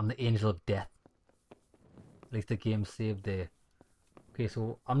 I'm the angel of death. At least the game saved there. Okay,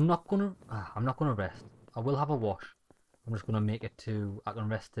 so I'm not gonna rest. I will have a wash. I'm just gonna make it to I can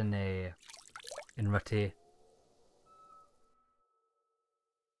rest in Rattay.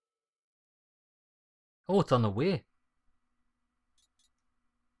 Oh, it's on the way.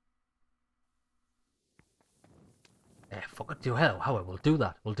 Fuck it, however, we'll do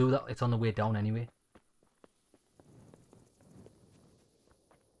that. We'll do that. It's on the way down anyway.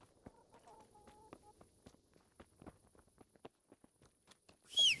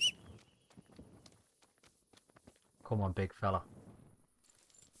 Come on, big fella.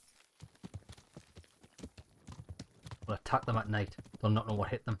 attack them at night, they'll not know what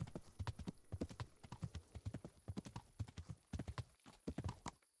hit them.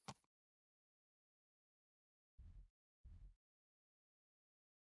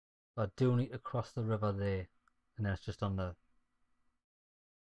 I do need to cross the river there, and then it's just on the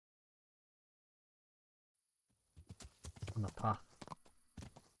path.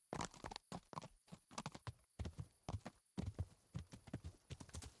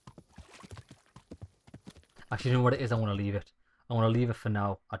 Actually, you know what it is? I want to leave it. I want to leave it for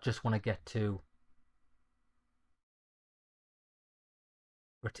now. I just want to get to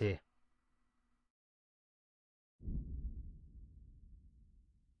Rete.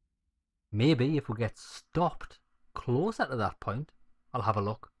 Maybe if we get stopped closer to that point, I'll have a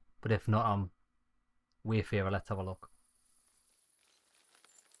look. But if not, I'm Wayfarer. Let's have a look.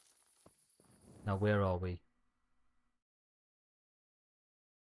 Now, where are we?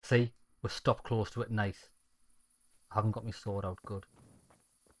 See? We're stopped close to it. Nice. I haven't got my sword out. Good.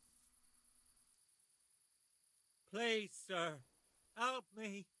 Please, sir. Help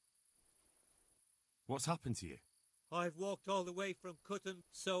me. What's happened to you? I've walked all the way from Cutton,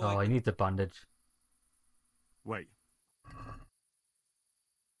 so Oh, I need the bandage. Wait.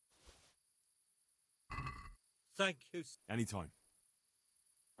 Thank you. Anytime.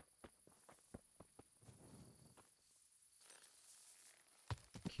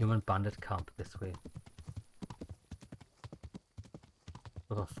 Human bandit camp this way.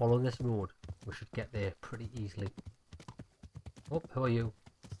 If I follow this road, we should get there pretty easily. Oh, who are you?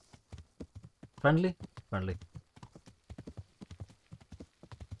 Friendly? Friendly.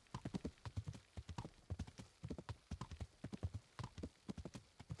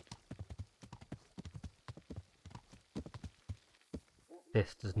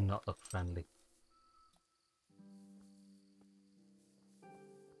 This does not look friendly.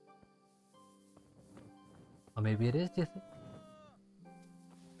 Or maybe it is, do you think?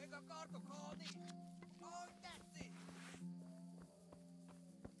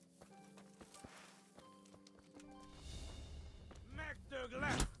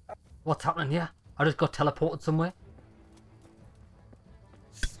 What's happening here? I just got teleported somewhere.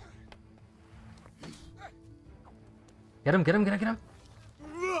 Get him, get him, get him, get him.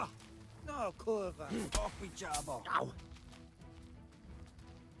 No, curva. Off we jabber. Ow.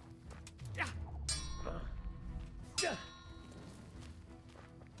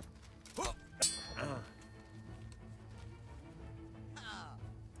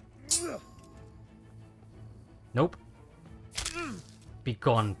 Nope. Be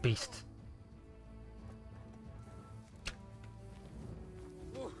gone, beast.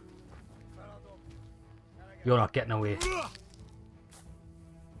 You're not getting away.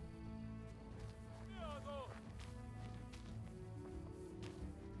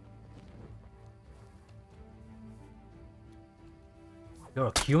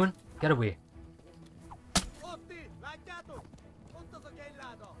 You're a human? Get away.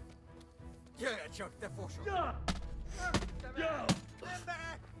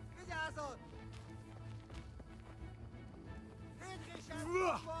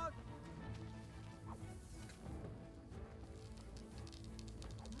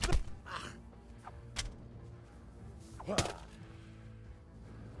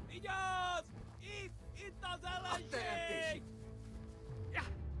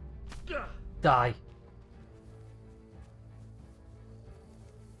 Die.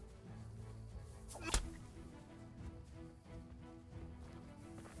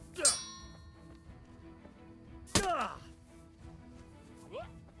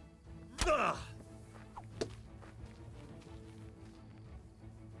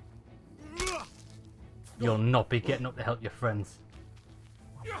 You'll not be getting up to help your friends.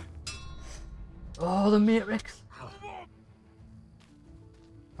 Oh, the Matrix!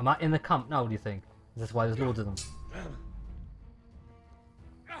 Am I in the camp now, do you think? Is this why there's loads of them?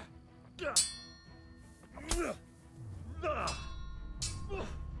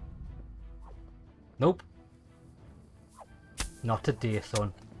 Nope. Not today,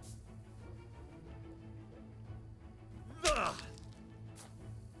 son.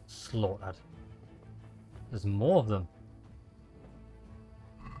 Slaughtered. There's more of them.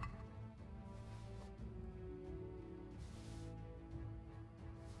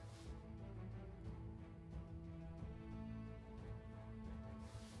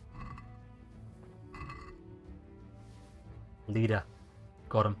 Leader.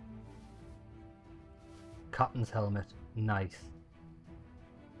 Got him. Captain's helmet. Nice.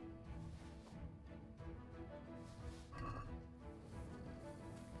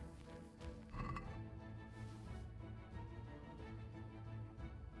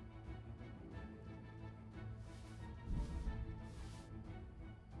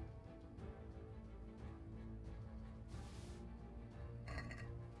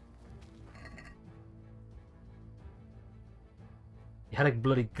 gigantic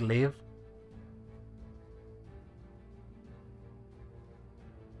bloody glaive.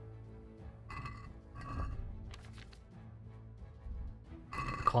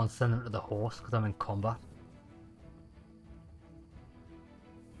 I can't send them to the horse because I'm in combat.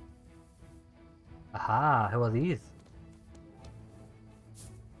 Aha, who are these?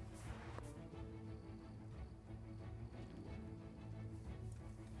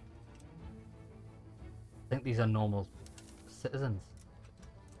 I think these are normal citizens.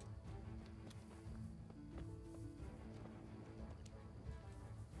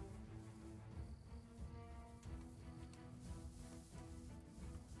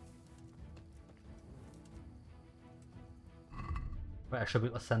 Right, I should be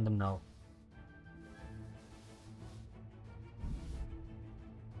able to send them now.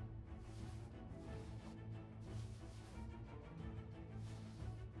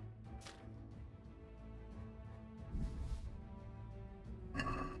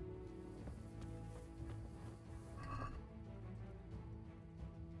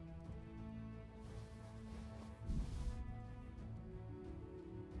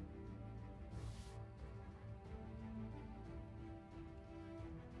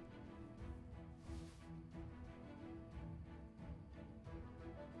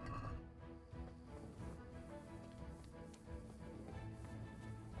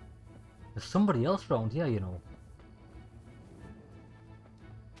 There's somebody else around here, you know.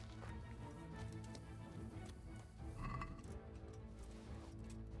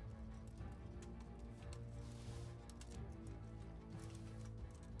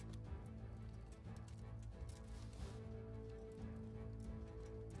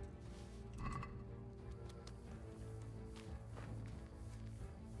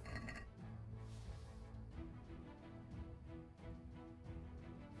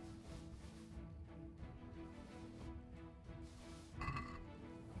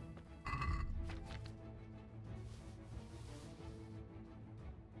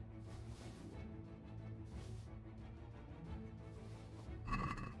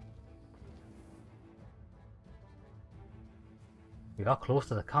 We are close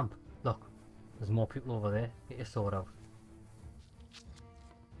to the camp. Look, there's more people over there. Get your sword out.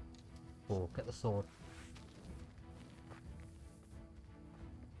 Oh, get the sword.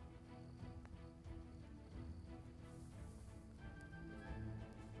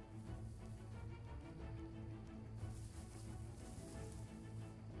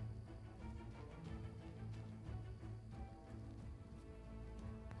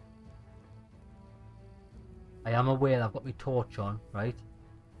 I am aware I've got my torch on, right?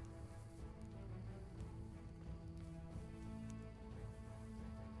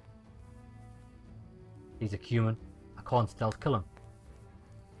 He's a human. I can't stealth kill him.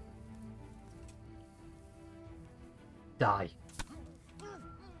 Die.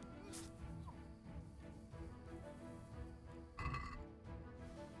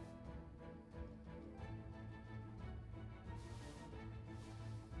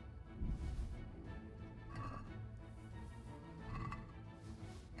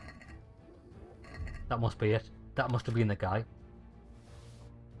 That must be it. That must have been the guy.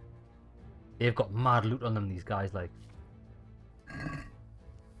 They've got mad loot on them, these guys, like. And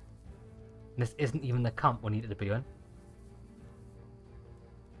this isn't even the camp we needed to be in.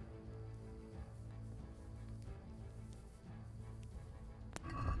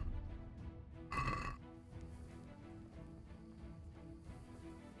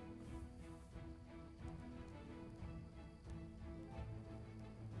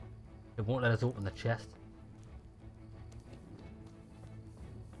 It won't let us open the chest.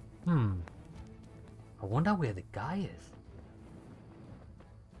 I wonder where the guy is.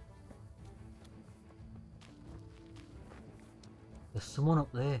 There's someone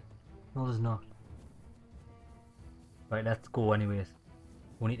up there. No, there's not. Right, let's go anyways.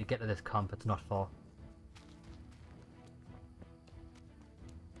 We need to get to this camp, it's not far.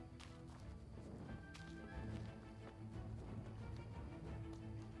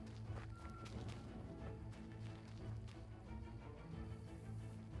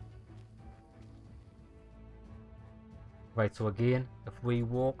 Right, so again, if we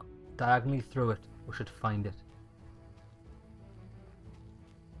walk diagonally through it, we should find it.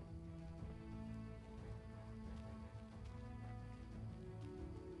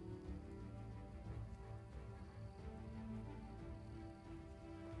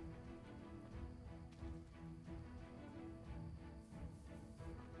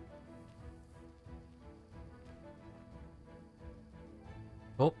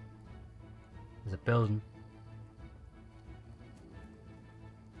 Oh, there's a building.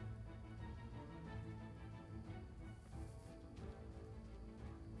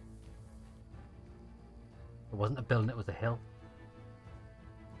 wasn't a building, it was a hill.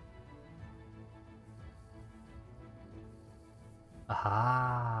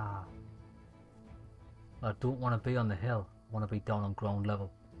 Aha! I don't want to be on the hill. I want to be down on ground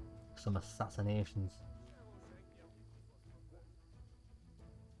level. Some assassinations.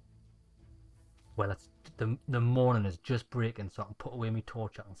 Well, it's the morning is just breaking, so I can put away my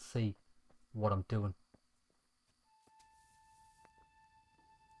torch. I can see what I'm doing.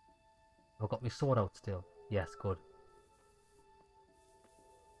 Have I got my sword out still? Yes, good.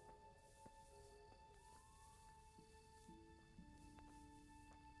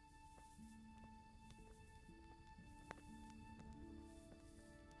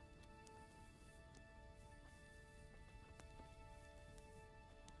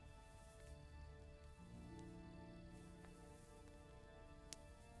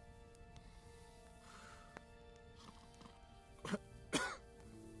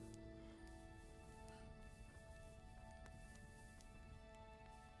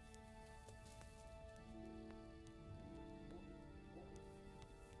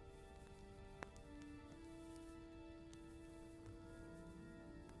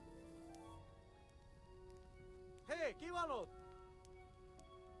 Hey, Kivalot!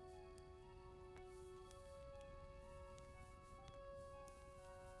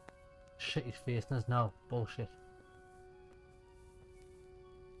 Shit, he's facing us now. Bullshit.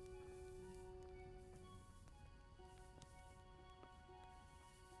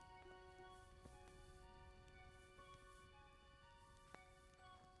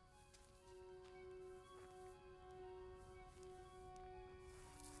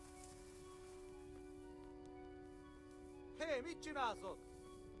 Hey, mit csinálsz?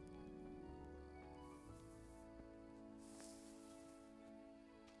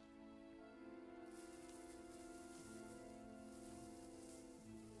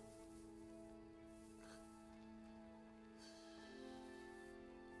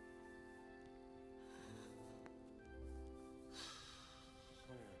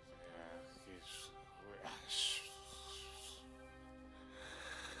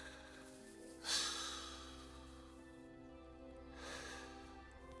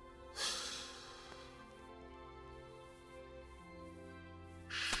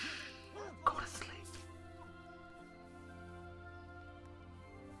 Go to sleep.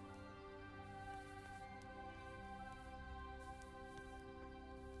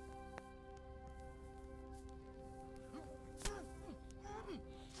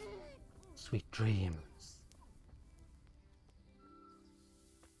 Sweet dreams.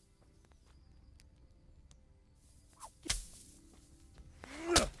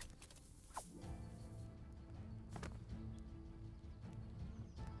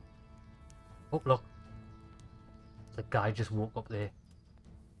 Oh, look. The guy just woke up there.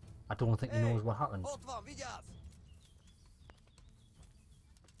 I don't think he knows what happened. Ott van, vigyázz!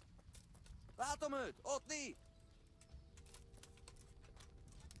 Látom őt, ott ní!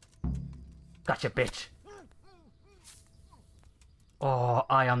 Gotcha, bitch! Oh,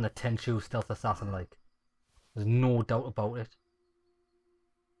 I am the 10-shoe stealth assassin, like. There's no doubt about it.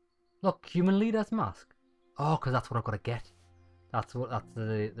 Look, human leader's mask. Oh, because that's what I've got to get. That's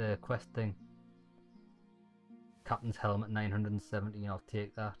the quest thing. Captain's helmet, 970, I'll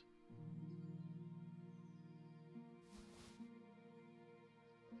take that.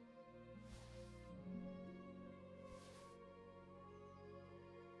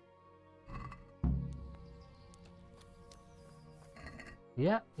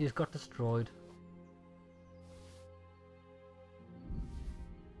 Yeah, he's got destroyed.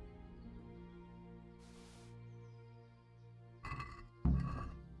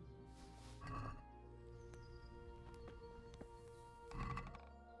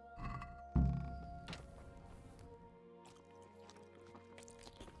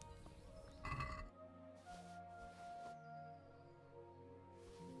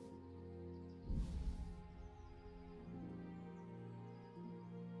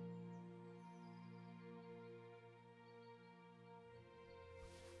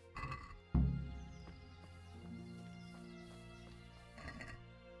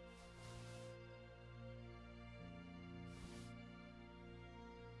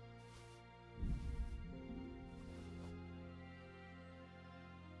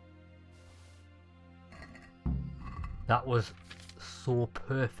 That was so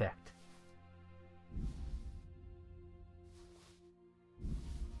perfect.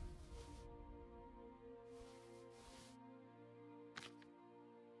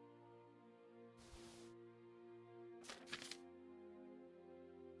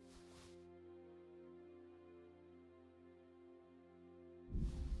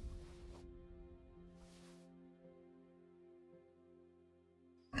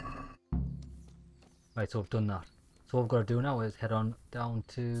 Right, so I've done that. So what I've got to do now is head on down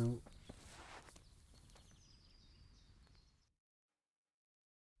to...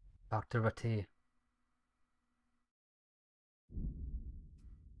 back to Rattay.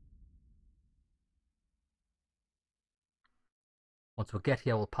 Once we get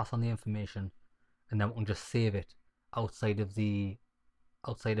here, we'll pass on the information, and then we can just save it outside of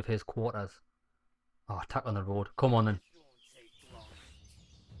his quarters. Oh, attack on the road. Come on then.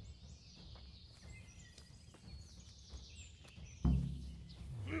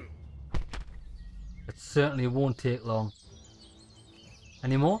 It certainly won't take long.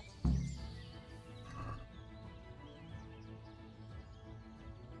 Any more?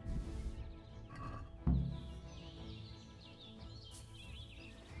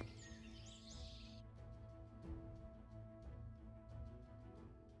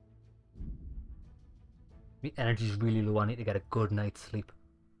 The energy's really low. I need to get a good night's sleep.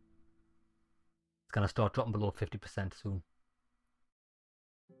 It's gonna start dropping below 50% soon.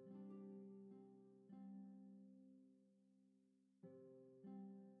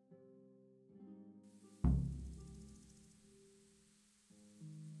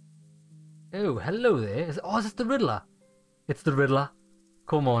 Oh, hello there. Is this the Riddler? It's the Riddler.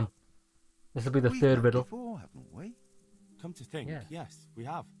 Come on. This will be the third riddle. Before, haven't we? Come to think, yes, we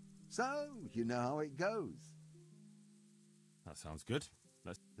have. So, you know how it goes. That sounds good.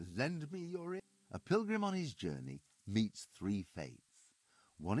 Let's lend me your ear. A pilgrim on his journey meets three fates.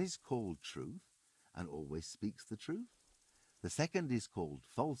 One is called truth and always speaks the truth. The second is called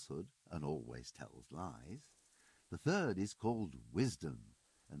falsehood and always tells lies. The third is called wisdom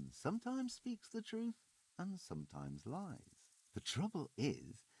and sometimes speaks the truth and sometimes lies. The trouble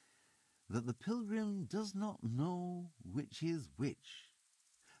is that the pilgrim does not know which is which.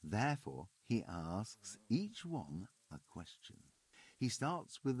 Therefore, he asks each one a question. He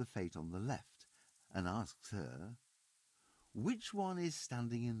starts with the fate on the left and asks her, which one is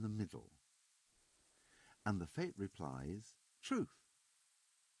standing in the middle? And the fate replies, truth.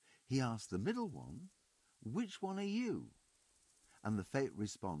 He asks the middle one, which one are you? And the fate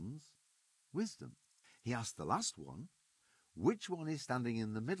responds, wisdom. He asks the last one, which one is standing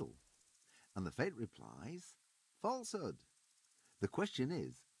in the middle? And the fate replies, falsehood. The question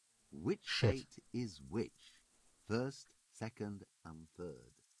is, which fate is which? First, second, and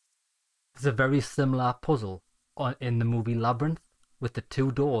third. There's a very similar puzzle in the movie Labyrinth with the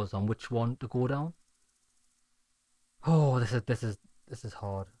two doors on which one to go down. Oh, this is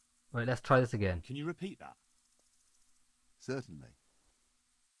hard. Right, let's try this again. Can you repeat that? Certainly.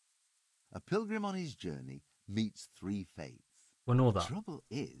 A pilgrim on his journey meets three fates. We know that. The trouble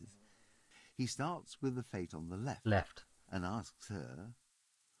is, he starts with the fate on the left. Left. And asks her,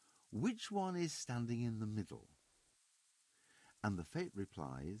 which one is standing in the middle? And the fate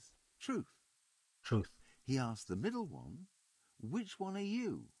replies, truth. Truth. He asks the middle one, which one are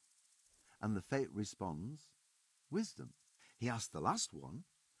you? And the fate responds, wisdom. He asks the last one,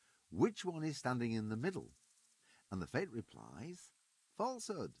 which one is standing in the middle? And the fate replies,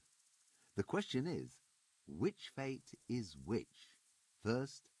 falsehood. The question is, which fate is which?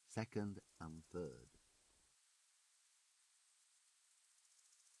 First, second, and third.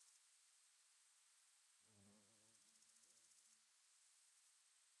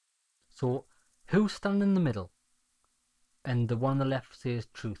 So, who's standing in the middle? And the one on the left says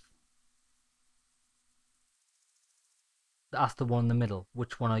truth. Ask the one in the middle,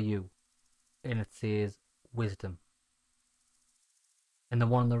 which one are you? And it says wisdom. And the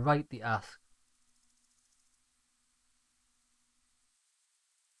one on the right, they ask,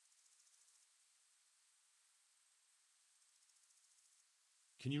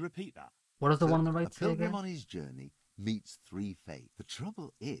 can you repeat that? What does the one on the right say again? A pilgrim on his journey meets three fates. The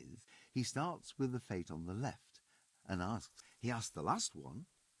trouble is, he starts with the fate on the left and he asks the last one,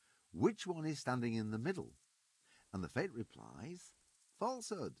 which one is standing in the middle? And the fate replies,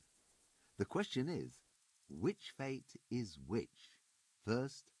 falsehood. The question is, which fate is which?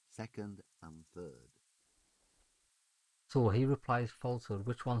 First, second, and third. So he replies falsehood.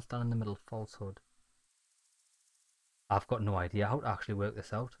 Which one's standing in the middle? Falsehood. I've got no idea how to actually work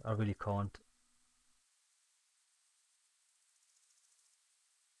this out. I really can't.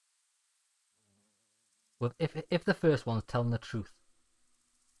 Well, if the first one's telling the truth,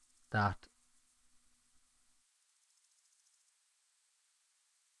 that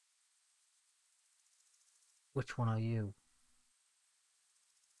which one are you?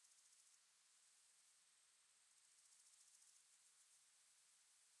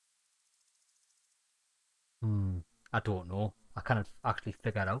 I don't know. I can't actually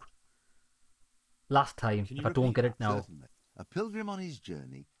figure it out. Last time, if I don't get it now. Certainly. A pilgrim on his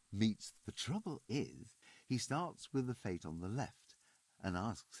journey meets the trouble is, he starts with the fate on the left and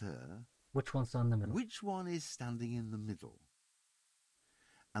asks her, which one's on the middle? Which one is standing in the middle?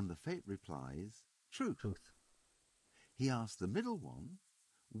 And the fate replies, truth. He asks the middle one,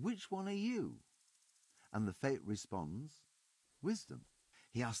 which one are you? And the fate responds, wisdom.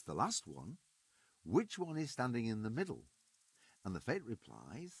 He asks the last one, which one is standing in the middle? And the fate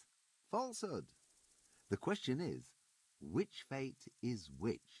replies, falsehood. The question is, which fate is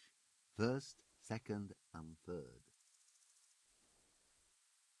which? First, second, and third.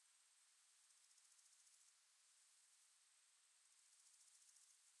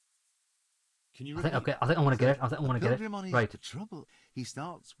 Can you I think I'm going to get it. I think I'm going to get it. Right. Trouble. He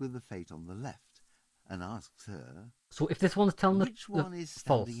starts with the fate on the left and asks her, so if this one's telling which one is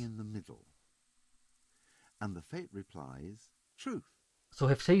standing false in the middle? And the fate replies, truth. So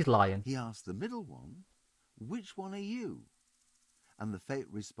if she's lying, he asks the middle one, which one are you? And the fate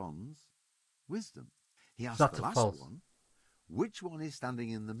responds, wisdom. He asks the last one, which one is standing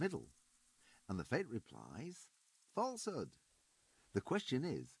in the middle? And the fate replies, falsehood. The question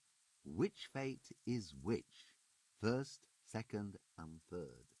is, which fate is which? First, second, and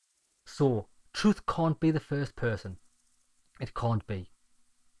third. So truth can't be the first person. It can't be.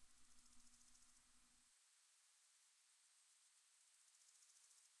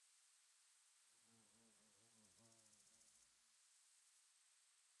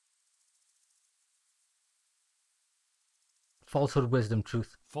 Falsehood, wisdom,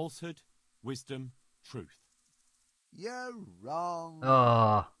 truth. Falsehood, wisdom, truth. You're wrong.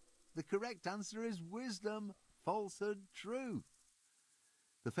 Ah. The correct answer is wisdom, falsehood, truth.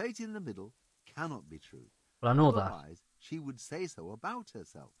 The fate in the middle cannot be true. Well, I know Otherwise, she would say so about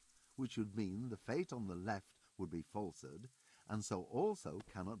herself, which would mean the fate on the left would be falsehood, and so also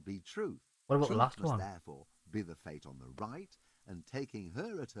cannot be truth. What about truth the last must one? Therefore be the fate on the right, and taking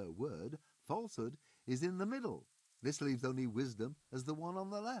her at her word, falsehood is in the middle. This leaves only wisdom as the one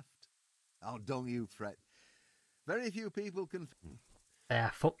on the left. Oh, don't you fret. Very few people can... Yeah,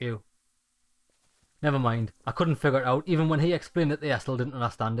 fuck you. Never mind. I couldn't figure it out. Even when he explained it there, I still didn't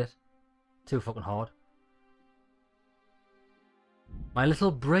understand it. Too fucking hard. My little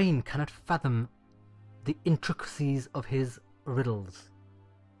brain cannot fathom the intricacies of his riddles.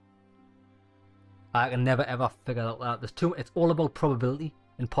 I can never ever figure out that. There's too. It's all about probability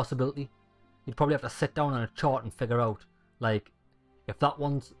and possibility. You'd probably have to sit down on a chart and figure out, like, if that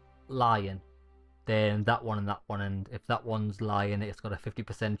one's lying, then that one, and if that one's lying, it's got a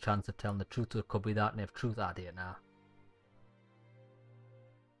 50% chance of telling the truth, so it could be that, and if truth, I don't know.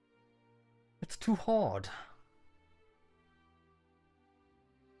 It's too hard.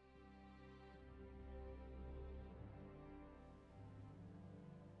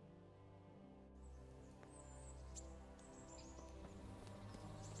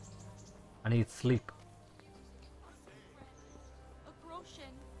 I need sleep. A groschen,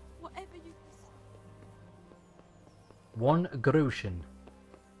 whatever you... 1 groschen.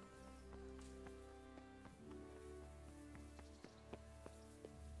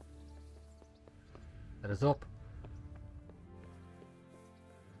 That is up.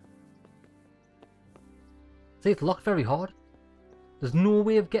 See, it's locked very hard. There's no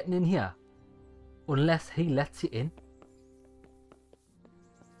way of getting in here unless he lets you in.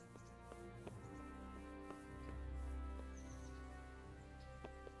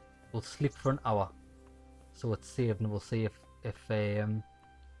 We'll sleep for an hour, so it's saved, and we'll see if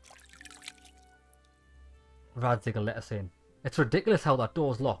Radzig will let us in. It's ridiculous how that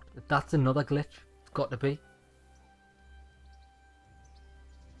door's locked. That's another glitch. It's got to be.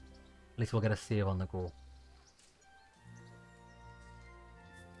 At least we'll get a save on the go.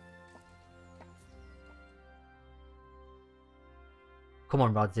 Come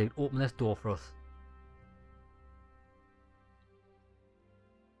on, Radzig, open this door for us.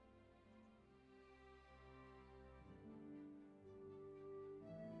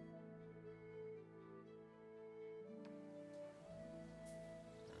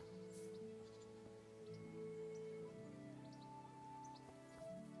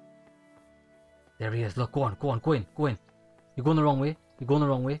 There he is. Look, go on, go in. You're going the wrong way. You're going the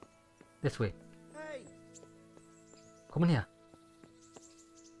wrong way. This way. Hey! Come in here.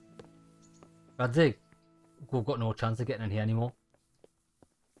 Radzig, we've got no chance of getting in here anymore.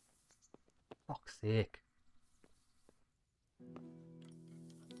 Fuck's sake.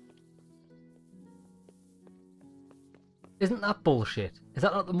 Isn't that bullshit? Is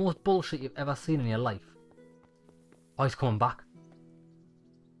that not the most bullshit you've ever seen in your life? Oh, he's coming back.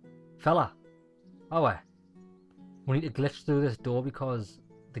 Fella. Oh, we need to glitch through this door because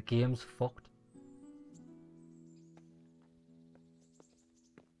the game's fucked.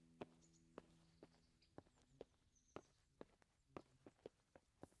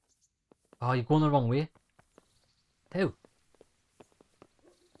 Oh, you're going the wrong way. Ew.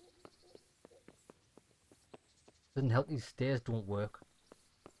 Doesn't help these stairs don't work.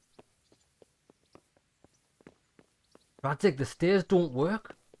 Radzig, the stairs don't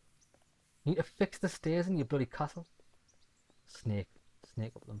work. You need to fix the stairs in your bloody castle. Snake.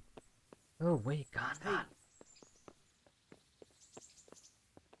 Snake up them. Oh, where you gone, man?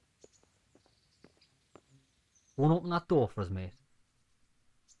 Won't open that door for us, mate.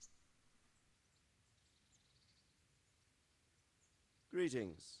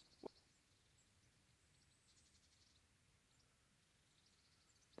 Greetings.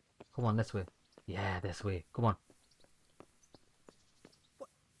 Come on, this way. Yeah, this way. Come on. What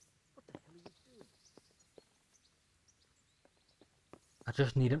the hell are you doing? I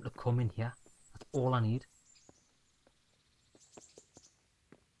just need him to come in here. That's all I need.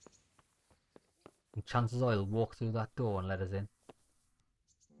 And chances are he'll walk through that door and let us in.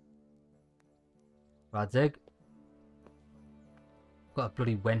 Radzig. Got a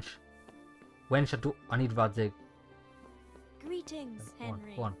bloody wench. Wench, I need Radzig. Greetings,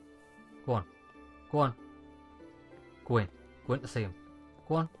 Henry. Go on. Go on. Go on. Go in. Go in to see him.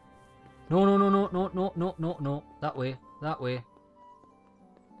 Go on. No, no, no, no, no, no, no, no, no. That way. That way.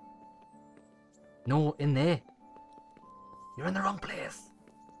 No, in there. You're in the wrong place.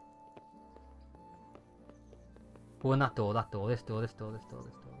 Go in that door, this door, this door, this door,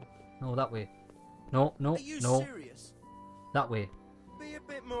 this door. No, that way. No, no, Are you no. serious? That way. Be a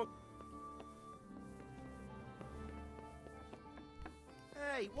bit more...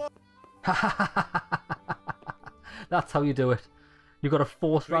 Hey, what? That's how you do it. You got to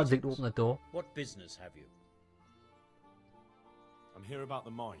force Radzig to open the door. What business have you? I'm here about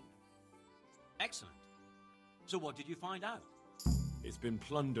the mine. Excellent. So what did you find out? It's been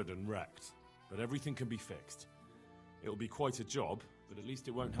plundered and wrecked, but everything can be fixed. It'll be quite a job, but at least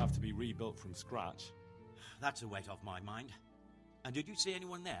it won't have to be rebuilt from scratch. That's a weight off my mind. And did you see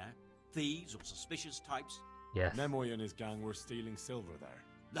anyone there? Thieves or suspicious types? Yes. Nemoy and his gang were stealing silver there.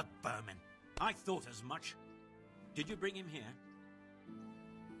 The vermin. I thought as much. Did you bring him here?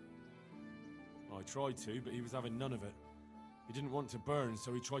 I tried to, but he was having none of it. He didn't want to burn,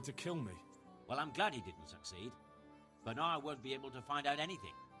 so he tried to kill me. Well, I'm glad he didn't succeed. But now I won't be able to find out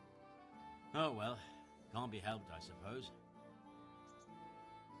anything. Oh well, can't be helped, I suppose.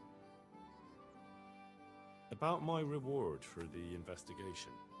 About my reward for the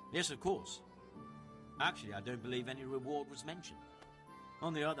investigation. Yes, of course. Actually, I don't believe any reward was mentioned.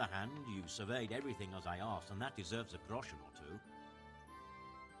 On the other hand, you surveyed everything as I asked, and that deserves a groschen or two.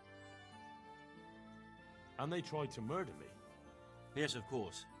 And they tried to murder me. Yes, of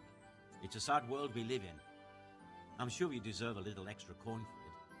course. It's a sad world we live in. I'm sure you deserve a little extra coin for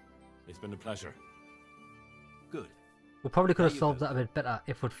it. It's been a pleasure. Good. We probably could have solved that a bit better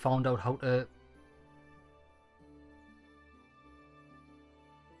if we'd found out how to...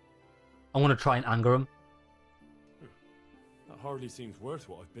 I'm going to try and anger him. That hardly seems worth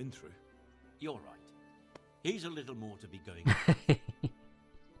what I've been through. You're right. He's a little more to be going on.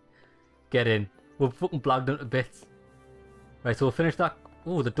 Get in. We've fucking blagged him to bits. Right, so we'll finish that.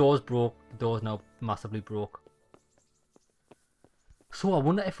 Oh, the door's broke. The door's now massively broke. So I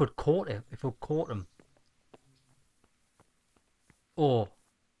wonder if we'd caught him. If we'd caught him. Or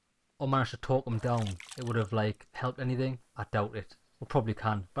managed to talk him down. It would have, like, helped anything. I doubt it. We probably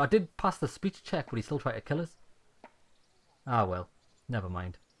can. But I did pass the speech check, but he still tried to kill us. Ah, well. Never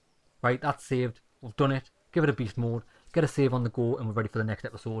mind. Right, that's saved. We've done it. Give it a beast mode. Get a save on the go, and we're ready for the next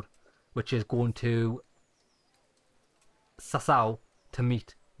episode. Which is going to Sasau to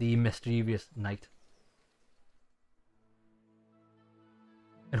meet the mischievous knight.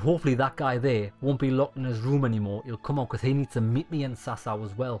 And hopefully that guy there won't be locked in his room anymore. He'll come out because he needs to meet me in Sasau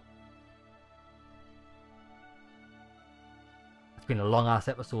as well. It's been a long ass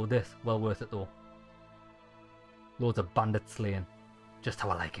episode this. Well worth it though. Loads of bandit slaying. Just how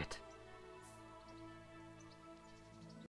I like it.